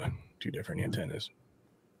different antennas.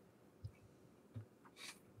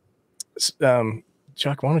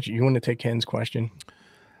 Chuck, why don't you want to take Ken's question?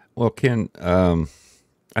 Well, Ken,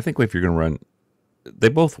 I think if you're going to run, they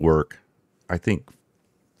both work. I think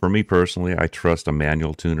for me personally, I trust a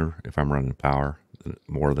manual tuner if I'm running power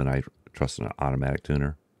more than I trust an automatic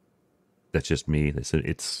tuner. That's just me.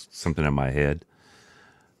 It's something in my head.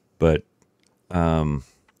 But, and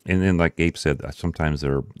then like Abe said, sometimes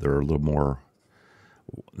they're a little more,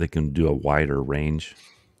 they can do a wider range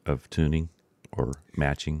of tuning or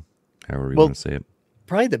matching, however you want to say it.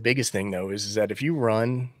 Probably the biggest thing though is that if you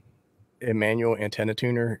run a manual antenna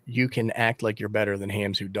tuner, you can act like you're better than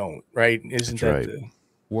hams who don't, right? Isn't that right? The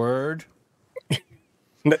word?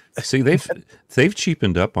 See, they've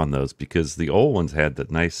cheapened up on those because the old ones had the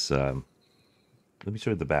nice. Let me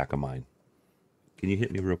show you the back of mine. Can you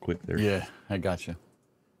hit me real quick there? Yeah, I got you.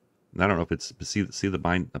 And I don't know if it's see the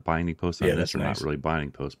binding posts on this are nice. Not really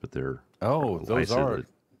binding posts, but they're those are.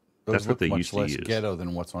 That's what they used to use. Much less ghetto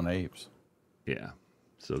than what's on Abe's. Yeah,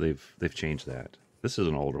 so they've changed that. This is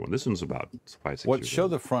an older one. This one's about 5-6 years Show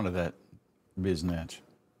old. the front of that biznatch.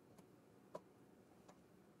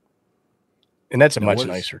 And that's a much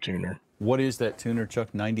nicer tuner. What is that tuner,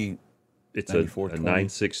 Chuck? 90. It's a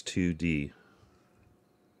 962D.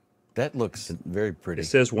 That looks very pretty. It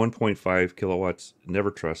says 1.5 kilowatts.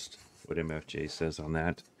 Never trust what MFJ says on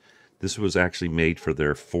that. This was actually made for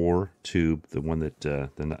their 4-tube, the one that the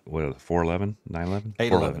 411, 911,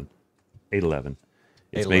 811, 811.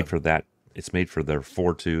 It's made for that. It's made for their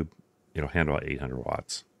 4-tube. It'll handle 800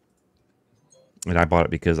 watts. And I bought it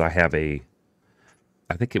because I have I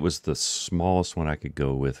think it was the smallest one I could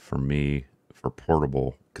go with for me for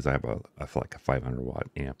portable because I feel like a 500 watt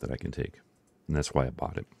amp that I can take, and that's why I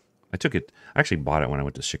bought it. I actually bought it when I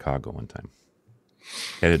went to Chicago one time.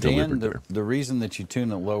 Had it delivered there. The reason that you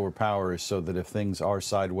tune at lower power is so that if things are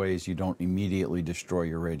sideways, you don't immediately destroy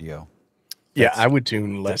your radio. I would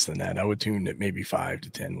tune less than that. I would tune at maybe 5 to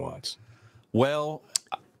 10 watts. Well,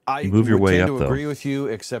 I move your way tend up, to agree with you,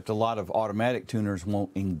 except a lot of automatic tuners won't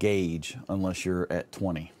engage unless you're at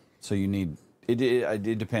 20. So you need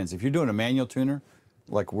it depends. If you're doing a manual tuner,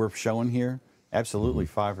 like we're showing here, absolutely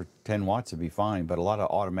 5 or 10 watts would be fine. But a lot of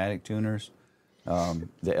automatic tuners, the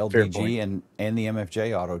LDG and the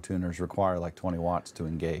MFJ auto tuners require like 20 watts to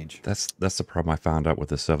engage. That's the problem I found out with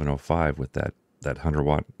the 705 with that 100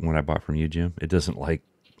 watt one I bought from you, Jim. It doesn't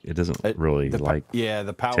really like. Yeah,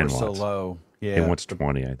 the power is so low. Yeah, it wants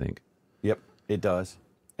 20, I think. Yep, it does,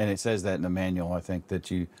 and it says that in the manual. I think that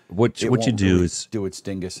what you do is do its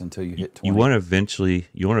dingus until you hit 20. You want to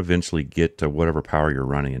eventually get to whatever power you're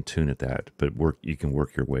running and tune at that, but you can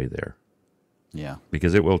work your way there. Yeah,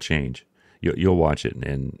 because it will change. You'll watch it,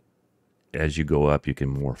 and as you go up, you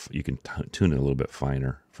can tune it a little bit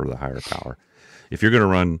finer for the higher power. If you're going to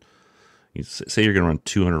run, say you're going to run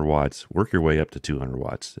 200 watts, work your way up to 200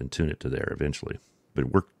 watts and tune it to there eventually.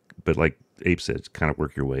 But like Abe said, kind of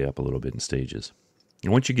work your way up a little bit in stages.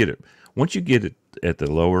 And once you get it at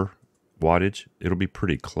the lower wattage, it'll be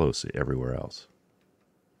pretty close everywhere else.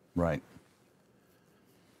 Right.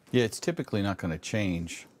 Yeah, it's typically not going to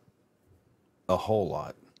change a whole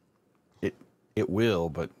lot. It will,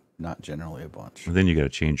 but not generally a bunch. And then you got to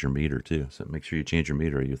change your meter too. So make sure you change your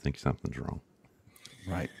meter or you think something's wrong.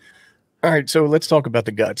 Right. All right, so let's talk about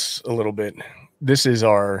the guts a little bit. This is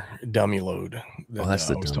our dummy load. That's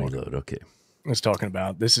the dummy load. Okay. I was talking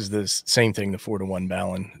about. This is the same thing, the 4-to-1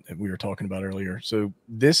 Ballon that we were talking about earlier. So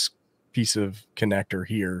this piece of connector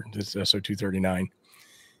here, this SO239,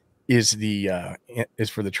 is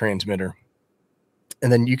for the transmitter. And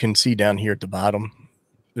then you can see down here at the bottom,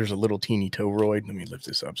 there's a little teeny toroid. Let me lift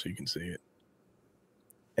this up so you can see it.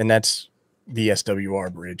 And that's the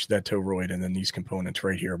SWR bridge, that toroid, and then these components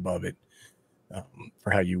right here above it.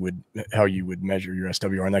 For how you would measure your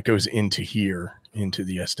SWR, and that goes into here, into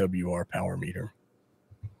the SWR power meter.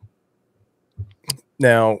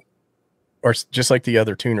 Now, or just like the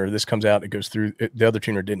other tuner, this comes out, it goes through, the other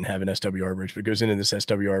tuner didn't have an SWR bridge, but it goes into this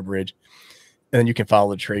SWR bridge, and then you can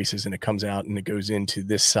follow the traces, and it comes out, and it goes into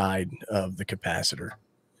this side of the capacitor.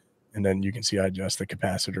 And then you can see I adjust the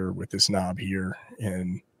capacitor with this knob here,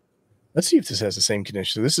 and let's see if this has the same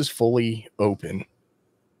condition. So this is fully open.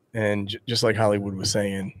 And just like Hollywood was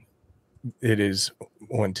saying, it is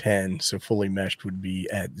 110, so fully meshed would be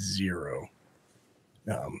at 0,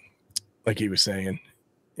 like he was saying.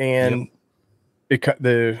 And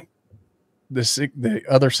the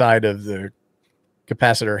other side of the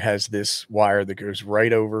capacitor has this wire that goes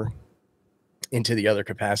right over into the other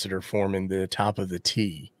capacitor, forming the top of the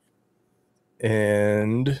T.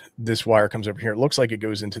 And this wire comes over here. It looks like it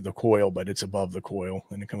goes into the coil, but it's above the coil,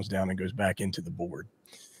 and it comes down and goes back into the board,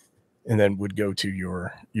 and then would go to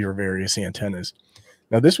your various antennas.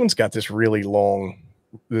 Now this one's got this really long,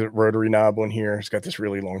 the rotary knob one here. It's got this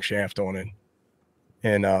really long shaft on it,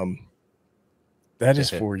 and that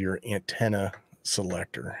is for your antenna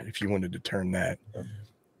selector. If you wanted to turn that,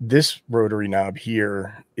 this rotary knob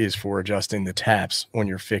here is for adjusting the taps on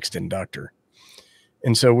your fixed inductor.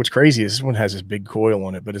 And so what's crazy is this one has this big coil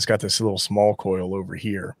on it, but it's got this little small coil over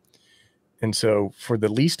here. And so for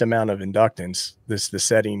the least amount of inductance, the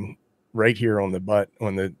setting right here on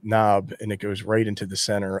the knob, and it goes right into the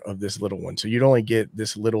center of this little one. So you'd only get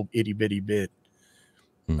this little itty bitty bit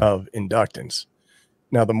of inductance.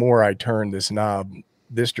 Now, the more I turn this knob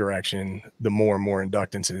this direction, the more and more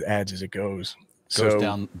inductance it adds as it goes. Goes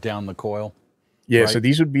down the coil. Yeah. Right? So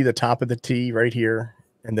these would be the top of the T right here.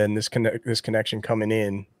 And then this connection coming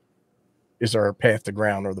in is our path to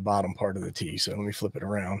ground, or the bottom part of the T. So let me flip it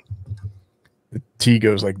around. The T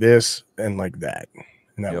goes like this and like that.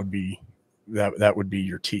 And that would be that would be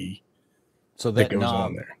your T. So that goes knob,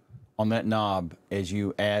 on there. On that knob, as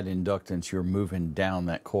you add inductance, you're moving down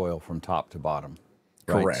that coil from top to bottom.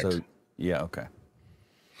 Right? Correct. So yeah, okay.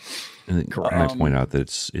 And I might point out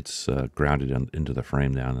that it's grounded into the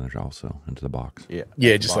frame down there also, into the box.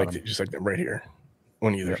 Yeah, just like that right here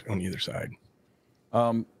on either side.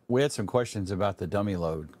 We had some questions about the dummy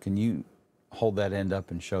load. Can you hold that end up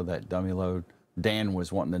and show that dummy load? Dan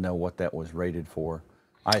was wanting to know what that was rated for.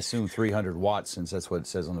 I assume 300 watts, since that's what it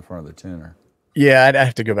says on the front of the tuner. Yeah, I'd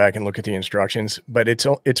have to go back and look at the instructions, but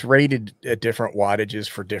it's rated at different wattages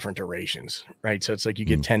for different durations, right? So it's like you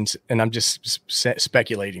get 10, and I'm just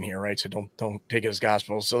speculating here, right? So don't take it as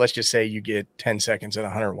gospel. So let's just say you get 10 seconds at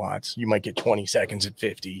 100 watts. You might get 20 seconds at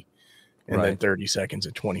 50, and then 30 seconds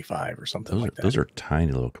at 25 or something like that. Those are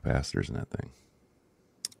tiny little capacitors in that thing.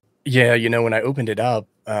 Yeah, when I opened it up,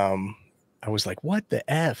 I was like, "What the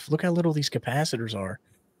f? Look how little these capacitors are."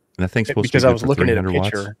 And that thing's supposed because to be I was looking at a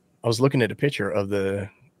picture. Watts? I was looking at a picture of the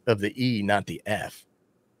E, not the F.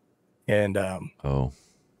 And I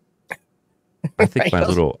think my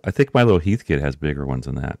little Heathkit has bigger ones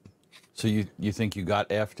than that. So you think you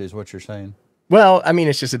got F'd is what you're saying? Well, I mean,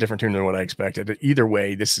 it's just a different tuner than what I expected. Either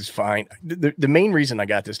way, this is fine. The main reason I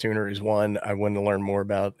got this tuner is, one, I wanted to learn more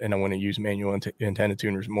about, and I want to use manual antenna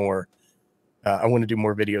tuners more. I want to do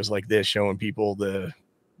more videos like this, showing people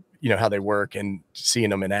how they work and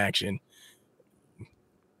seeing them in action.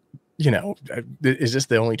 Is this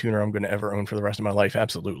the only tuner I'm going to ever own for the rest of my life?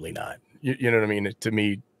 Absolutely not. You know what I mean? To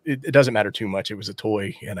me, it doesn't matter too much. It was a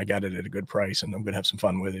toy, and I got it at a good price, and I'm going to have some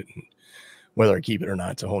fun with it. And whether I keep it or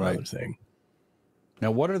not, it's a whole other thing. Now,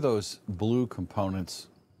 what are those blue components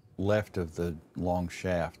left of the long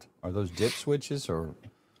shaft? Are those dip switches, or?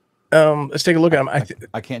 Let's take a look at them.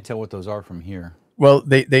 I can't tell what those are from here. Well,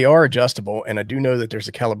 they are adjustable, and I do know that there's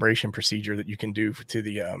a calibration procedure that you can do to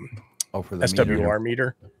the for the SWR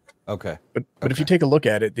meter. Okay. But if you take a look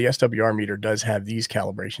at it, the SWR meter does have these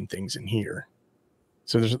calibration things in here.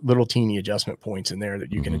 So there's little teeny adjustment points in there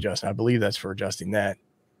that you can adjust. I believe that's for adjusting that.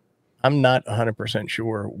 I'm not 100%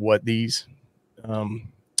 sure what these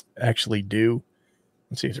actually do.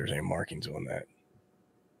 Let's see if there's any markings on that.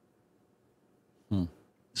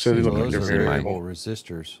 So they look like they're variable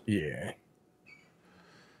resistors. Yeah.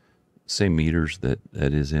 Same meters that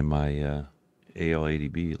is in my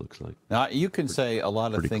AL80B, it looks like. Now, you can say a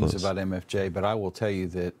lot of things close about MFJ, but I will tell you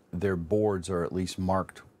that their boards are at least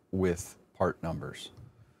marked with part numbers.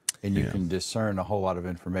 And you can discern a whole lot of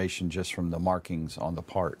information just from the markings on the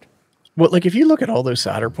part. Well, like if you look at all those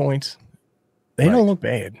solder points, they don't look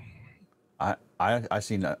bad. I've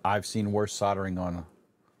seen worse soldering on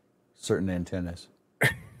certain antennas.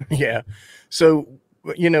 Yeah. So,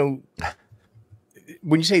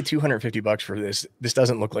 when you say $250 for this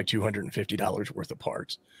doesn't look like $250 worth of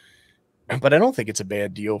parts. But I don't think it's a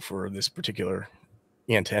bad deal for this particular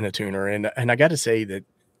antenna tuner. And I got to say that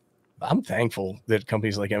I'm thankful that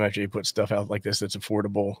companies like MFJ put stuff out like this that's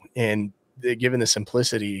affordable, and given the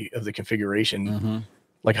simplicity of the configuration,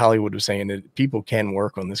 like Hollywood was saying, that people can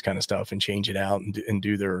work on this kind of stuff and change it out and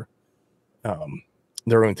do their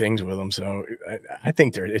own things with them. So I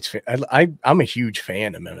think I'm a huge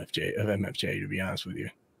fan of MFJ, to be honest with you.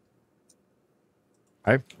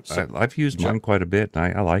 I've used mine quite a bit,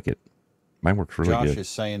 and I like it. Mine works really Josh good. is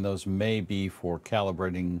saying those may be for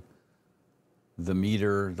calibrating the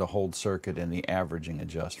meter, the hold circuit, and the averaging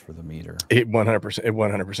adjust for the meter. It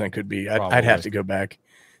 100% could be. I'd have Probably. to go back.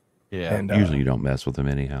 Yeah. And Usually you don't mess with them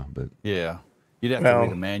anyhow, but Yeah. You'd have to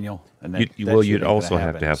read a manual. And that you'd shit ain't also gonna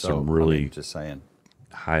have to happen. have So, some I really mean, just saying.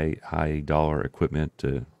 high dollar equipment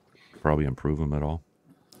to probably improve them at all.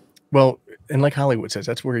 well, and like Hollywood says,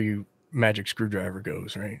 that's where you magic screwdriver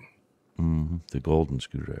goes, right? The golden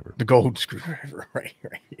screwdriver The gold screwdriver, right?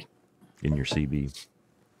 in your CB.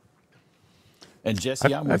 And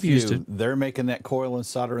Jesse, I'm with I've used you. it. They're making that coil and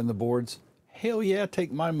soldering the boards. Hell yeah,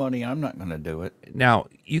 take my money. I'm not going to do it. Now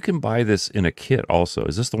you can buy this in a kit. Also,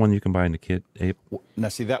 is this the one you can buy in a kit, Abe? Now,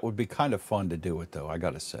 see, that would be kind of fun to do it, though. I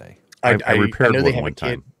got to say. I repaired know they one have one a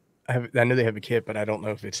kit. time. I know they have a kit, but I don't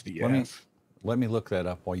know if it's the Let me look that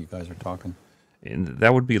up while you guys are talking. And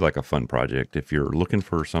that would be like a fun project if you're looking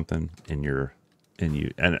for something and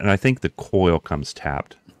I think the coil comes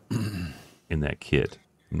tapped in that kit.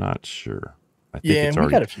 I'm not sure. I think Yeah, it's we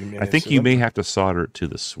already, got a few minutes. I think so you let may me- have to solder it to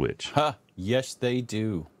the switch. Huh? Yes, they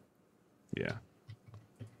do. Yeah.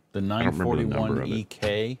 The don't remember the number of it.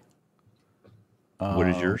 941EK. What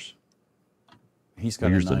is yours? He's got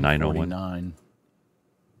Here's a the 901. 949.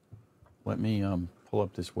 Let me pull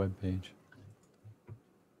up this webpage.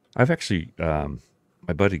 I've actually,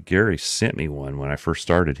 my buddy Gary sent me one when I first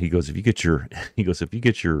started. He goes, if you get your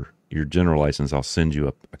general license, I'll send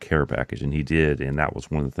you a care package. And he did. And that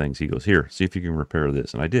was one of the things. He goes, here, see if you can repair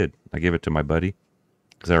this. And I did. I gave it to my buddy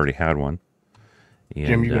because I already had one. And,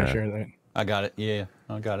 Jim, you gonna share that? I got it. Yeah,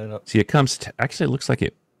 I got it up. see, it comes, actually, it looks like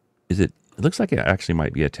it looks like it actually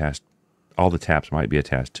might be attached. All the taps might be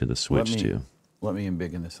attached to the switch too. Let me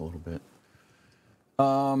embiggen this a little bit.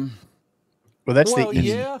 Well, that's Well, the easy.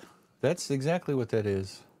 yeah, that's exactly what that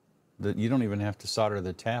is. That you don't even have to solder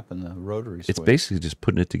the tap and the rotary switch. It's basically just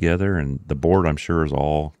putting it together, and the board, I'm sure, is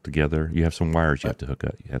all together. You have some wires you have to hook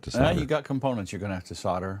up. You have to solder. You got components you're going to have to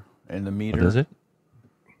solder, and the Oh, meter. does it?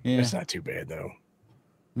 Yeah. It's not too bad though.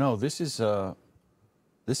 No, this is a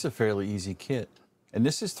fairly easy kit, and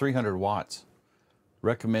this is 300 watts.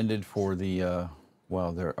 Recommended for the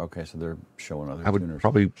well, they're okay. So they're showing other tuners.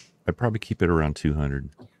 I'd probably keep it around 200.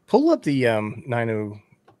 Pull up the 904F.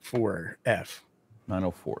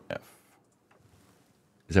 904F.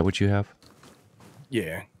 Is that what you have?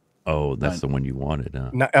 Yeah. Oh, that's the one you wanted, huh?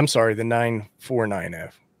 No, I'm sorry, the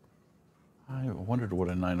 949F. I wondered what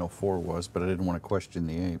a 904 was, but I didn't want to question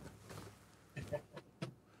the ape.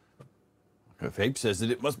 If ape says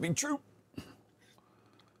it, it must be true.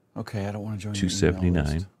 Okay, I don't want to join your email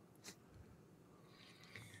 279. list.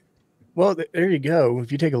 Well, there you go.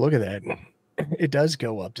 If you take a look at that, it does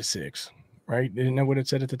go up to 6, right? Isn't that what it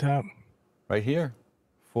said at the top? Right here.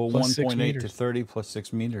 Full Plus 6 1.8 to meters. 30 plus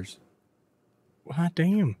 6 meters. Hot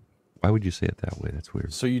damn. Why would you say it that way? That's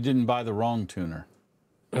weird. So you didn't buy the wrong tuner.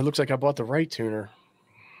 It looks like I bought the right tuner.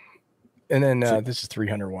 And then this is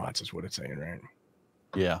 300 watts is what it's saying, right?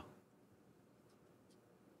 Yeah.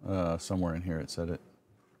 Somewhere in here it said it.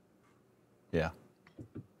 Yeah.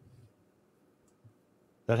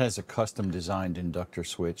 That has a custom designed inductor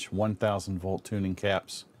switch, 1,000 volt tuning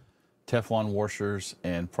caps, Teflon washers,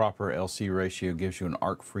 and proper LC ratio gives you an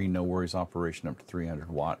arc-free, no worries operation up to 300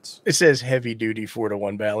 watts. It says heavy duty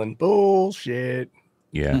 4-to-1 balun. Bullshit.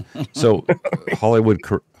 Yeah. So Hollywood,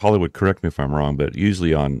 correct me if I'm wrong, but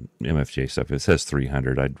usually on MFJ stuff, it says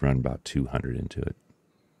 300. I'd run about 200 into it.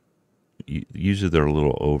 Usually they're a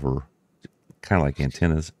little over, kind of like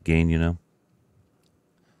antennas gain, you know?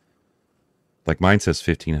 Like mine says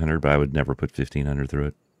 1,500, but I would never put 1,500 through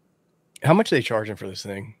it. How much are they charging for this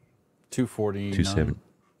thing? 249. 270.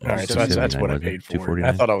 All right, so that's what I paid for it.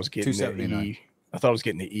 I 249. thought I was getting the $279. E. I thought I was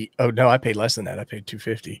getting the E. Oh no, I paid less than that. I paid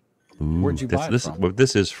 $250. Ooh, Where'd you buy it this, from? well,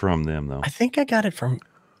 this is from them, though. I think I got it from.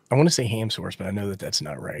 I want to say Ham Source, but I know that that's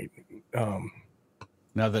not right.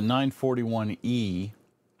 Now the 941E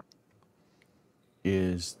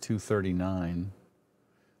is 239.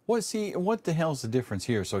 What the hell's the difference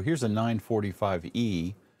here? So here's a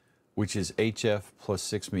 945E, which is HF plus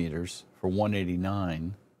 6 meters for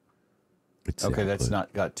 189. Okay, that's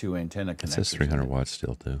not got two antenna connectors. It says 300 watts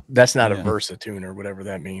still, too. That's not a Versa tuner, whatever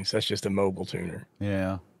that means. That's just a mobile tuner.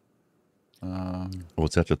 Yeah.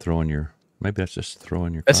 What's that to throw in your... Maybe that's just throw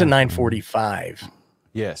in your... That's a car. 945.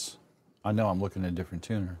 Yes. I know I'm looking at a different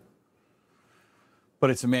tuner. But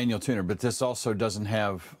it's a manual tuner. But this also doesn't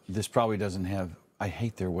have... This probably doesn't have... I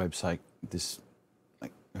hate their website. This...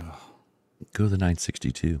 Like, Go to the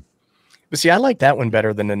 962. But see, I like that one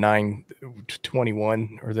better than the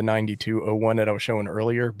 921 or the 9201 that I was showing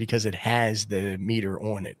earlier because it has the meter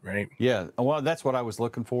on it, right? yeah. Well, that's what I was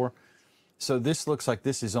looking for. So this looks like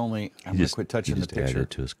this is only. I'm He gonna just, quit touching he the just added picture. it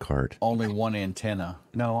to his cart. Only one antenna.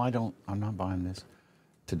 No, I don't. I'm not buying this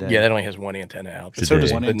today. Yeah, that only has one antenna out. But so Today.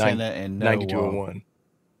 does One the antenna and no 9201.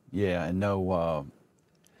 Yeah, and no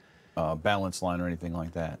balance line or anything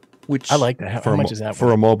like that. Which I like that. How much is that for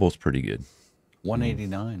one? a mobile's pretty good.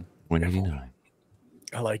 $189. $189.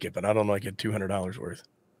 I like it, but I don't like it $200 worth.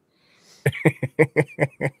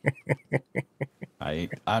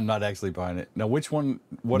 I'm not actually buying it. Now, which one?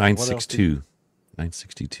 What? 962.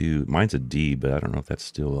 962. Mine's a D, but I don't know if that's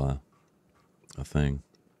still a thing.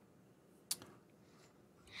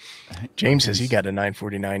 James says he got a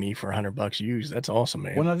 949E for $100 used. That's awesome,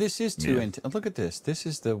 man. Well, now this is two. Yeah. Look at this. This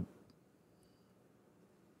is the.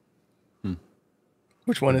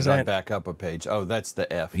 Which one is Did I that? back up a page? Oh, that's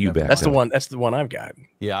the F. You Never backed mind. That's the up. one. That's the one I've got.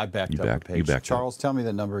 Yeah, I backed You up backed- a you page. backed up. Charles, tell me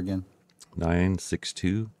the number again.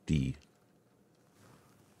 962D.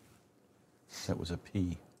 That was a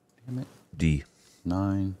P. Damn it. D.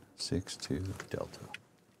 962 Delta.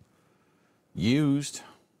 Used.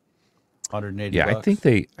 180 Yeah, bucks.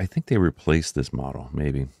 I think they replaced this model,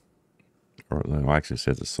 maybe. Or well, actually it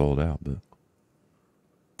says it's sold out, but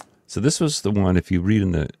so this was the one. If you read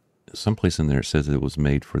in the someplace in there, it says it was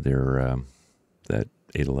made for their that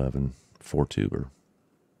 811 4-tuber.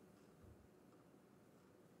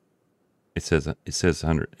 It says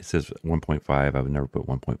 100. It says 1.5. I would never put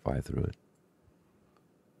 1.5 through it.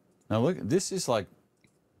 Now look, this is like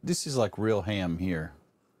real ham here.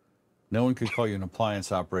 No one could call you an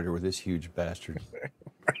appliance operator with this huge bastard.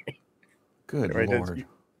 Good Right, that's- Lord.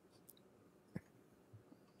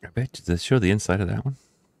 I bet you. Does it show the inside of that one?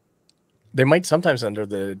 They might sometimes under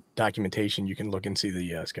the documentation you can look and see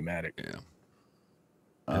the schematic. Yeah.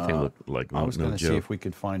 That thing looked like I was no going to see joke. if we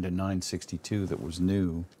could find a 962 that was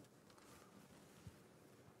new.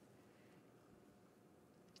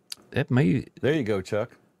 It may. There you go,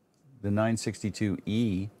 Chuck. The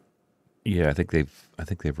 962E. Yeah, I think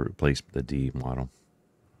they've replaced the D model.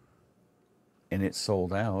 And it's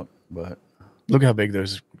sold out, but Look how big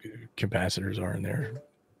those capacitors are in there.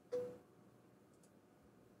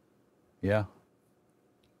 yeah,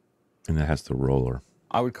 And it has the roller.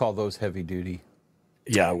 I would call those heavy duty.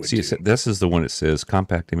 Yeah, I would. See, too. this is the one it says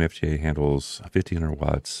compact MFJ handles 1500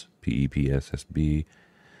 watts PEP SSB,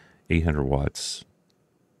 800 watts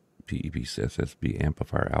PEP SSB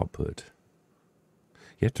amplifier output.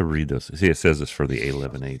 You have to read those. See, it says it's for the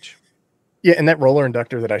A11H. Yeah, and that roller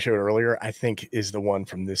inductor that I showed earlier, I think is the one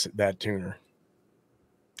from that tuner.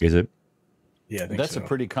 Is it? Yeah, I think That's so. a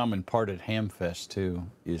pretty common part at Hamfest too.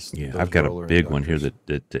 Is Yeah, those I've got a roller big one here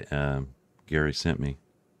inductors. that Gary sent me,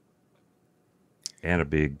 and a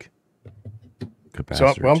big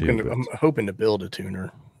capacitor So I'm too. but- I'm hoping to build a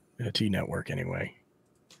tuner, a T network anyway.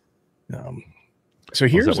 So Oh, is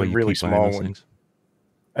here's that why a you really keep buying small those one. things?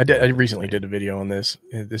 I recently did a video on this.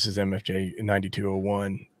 This is MFJ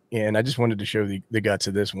 9201, and I just wanted to show the guts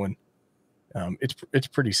of this one. It's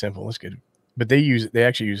pretty simple. It's good, but they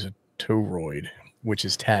actually use a toroid, which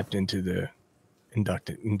is tapped into the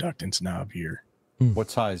inductance knob here. What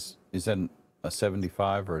size is that? A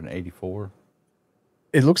 75 or an 84?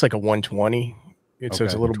 It looks like a 120. So it's Okay.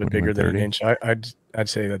 a little bit 120, bigger than an 130. inch. I'd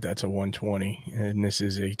say that's a 120, and this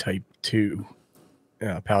is a Type 2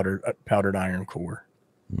 powdered iron core.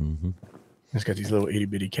 Mm-hmm. It's got these little itty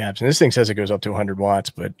bitty caps, and this thing says it goes up to 100 watts,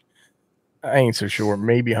 but I ain't so sure.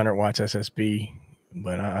 Maybe 100 watts SSB,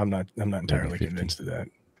 but I'm not entirely 50. convinced of that.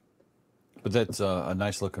 But that's a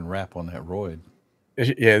nice looking wrap on that roid.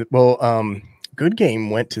 Yeah, well, Good Game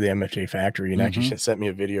went to the MFJ factory and actually Mhm. sent me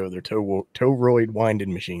a video of their toroid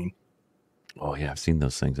winding machine. Oh yeah, I've seen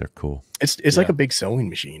those things. They're cool. It's like Yeah. a big sewing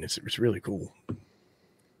machine. It's really cool.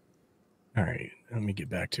 All right, let me get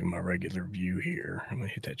back to my regular view here. I'm gonna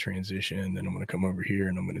hit that transition, then I'm gonna come over here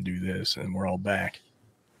and I'm gonna do this, and we're all back.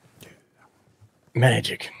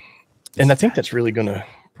 Magic. And I think that's really gonna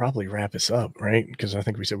probably wrap us up, right? Because I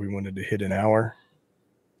think we said we wanted to hit an hour.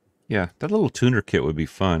 Yeah, that little tuner kit would be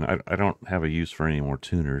fun. I don't have a use for any more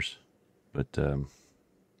tuners, but I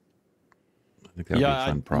think that would be a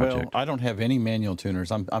fun project. Well, I don't have any manual tuners.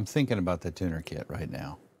 I'm thinking about the tuner kit right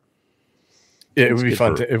now. Yeah, it It's would be good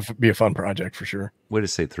fun. for- It would be a fun project for sure. What did it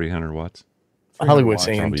say? 300 watts. 300 Hollywood watts,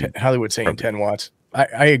 saying probably- Hollywood saying probably- 10 watts.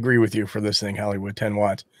 I agree with you for this thing, Hollywood 10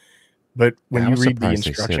 watts. But when Yeah, I you was read the surprised they said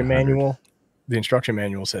instruction 100. manual, the instruction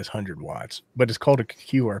manual says 100 watts, but it's called a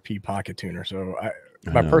QRP pocket tuner. So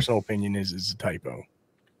my know. personal opinion is it's a typo.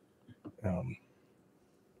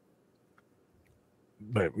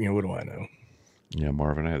 But what do I know? Yeah,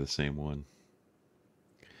 Marvin, I have the same one.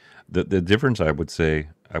 The difference, I would say,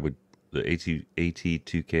 the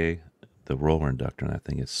AT2K, the roller inductor on that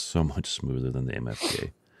thing is so much smoother than the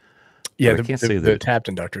MFJ. Yeah, I can't say the that. tapped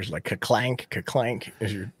inductor is like ka-clank, ka-clank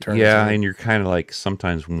as you're turning. Yeah, and you're kind of like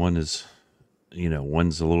sometimes one is,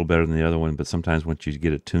 one's a little better than the other one, but sometimes once you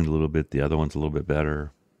get it tuned a little bit, the other one's a little bit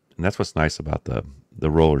better. And that's what's nice about the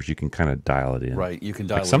rollers. You can kind of dial it in. Right, you can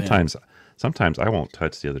dial Like it sometimes I won't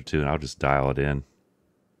touch the other two, and I'll just dial it in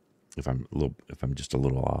if I'm just a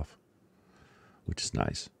little off, which is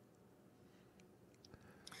nice.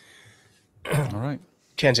 All right.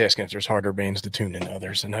 Ken's asking if there's harder bands to tune than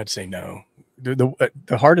others, and I'd say no.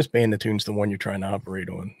 The hardest band to tune is the one you're trying to operate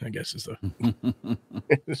on, I guess is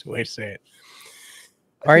the way to say it.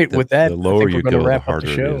 All right, with that, the lower you go, the harder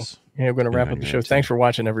it is. Yeah, we're going to wrap up the show. have to. Thanks for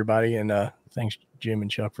watching, everybody, and thanks, Jim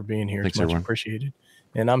and Chuck, for being here. Thanks, It's much everyone. appreciated.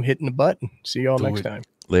 And I'm hitting the button. See y'all next time.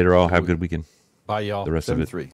 Later, all. Have a good weekend. Bye, y'all. The rest of it. 7-3.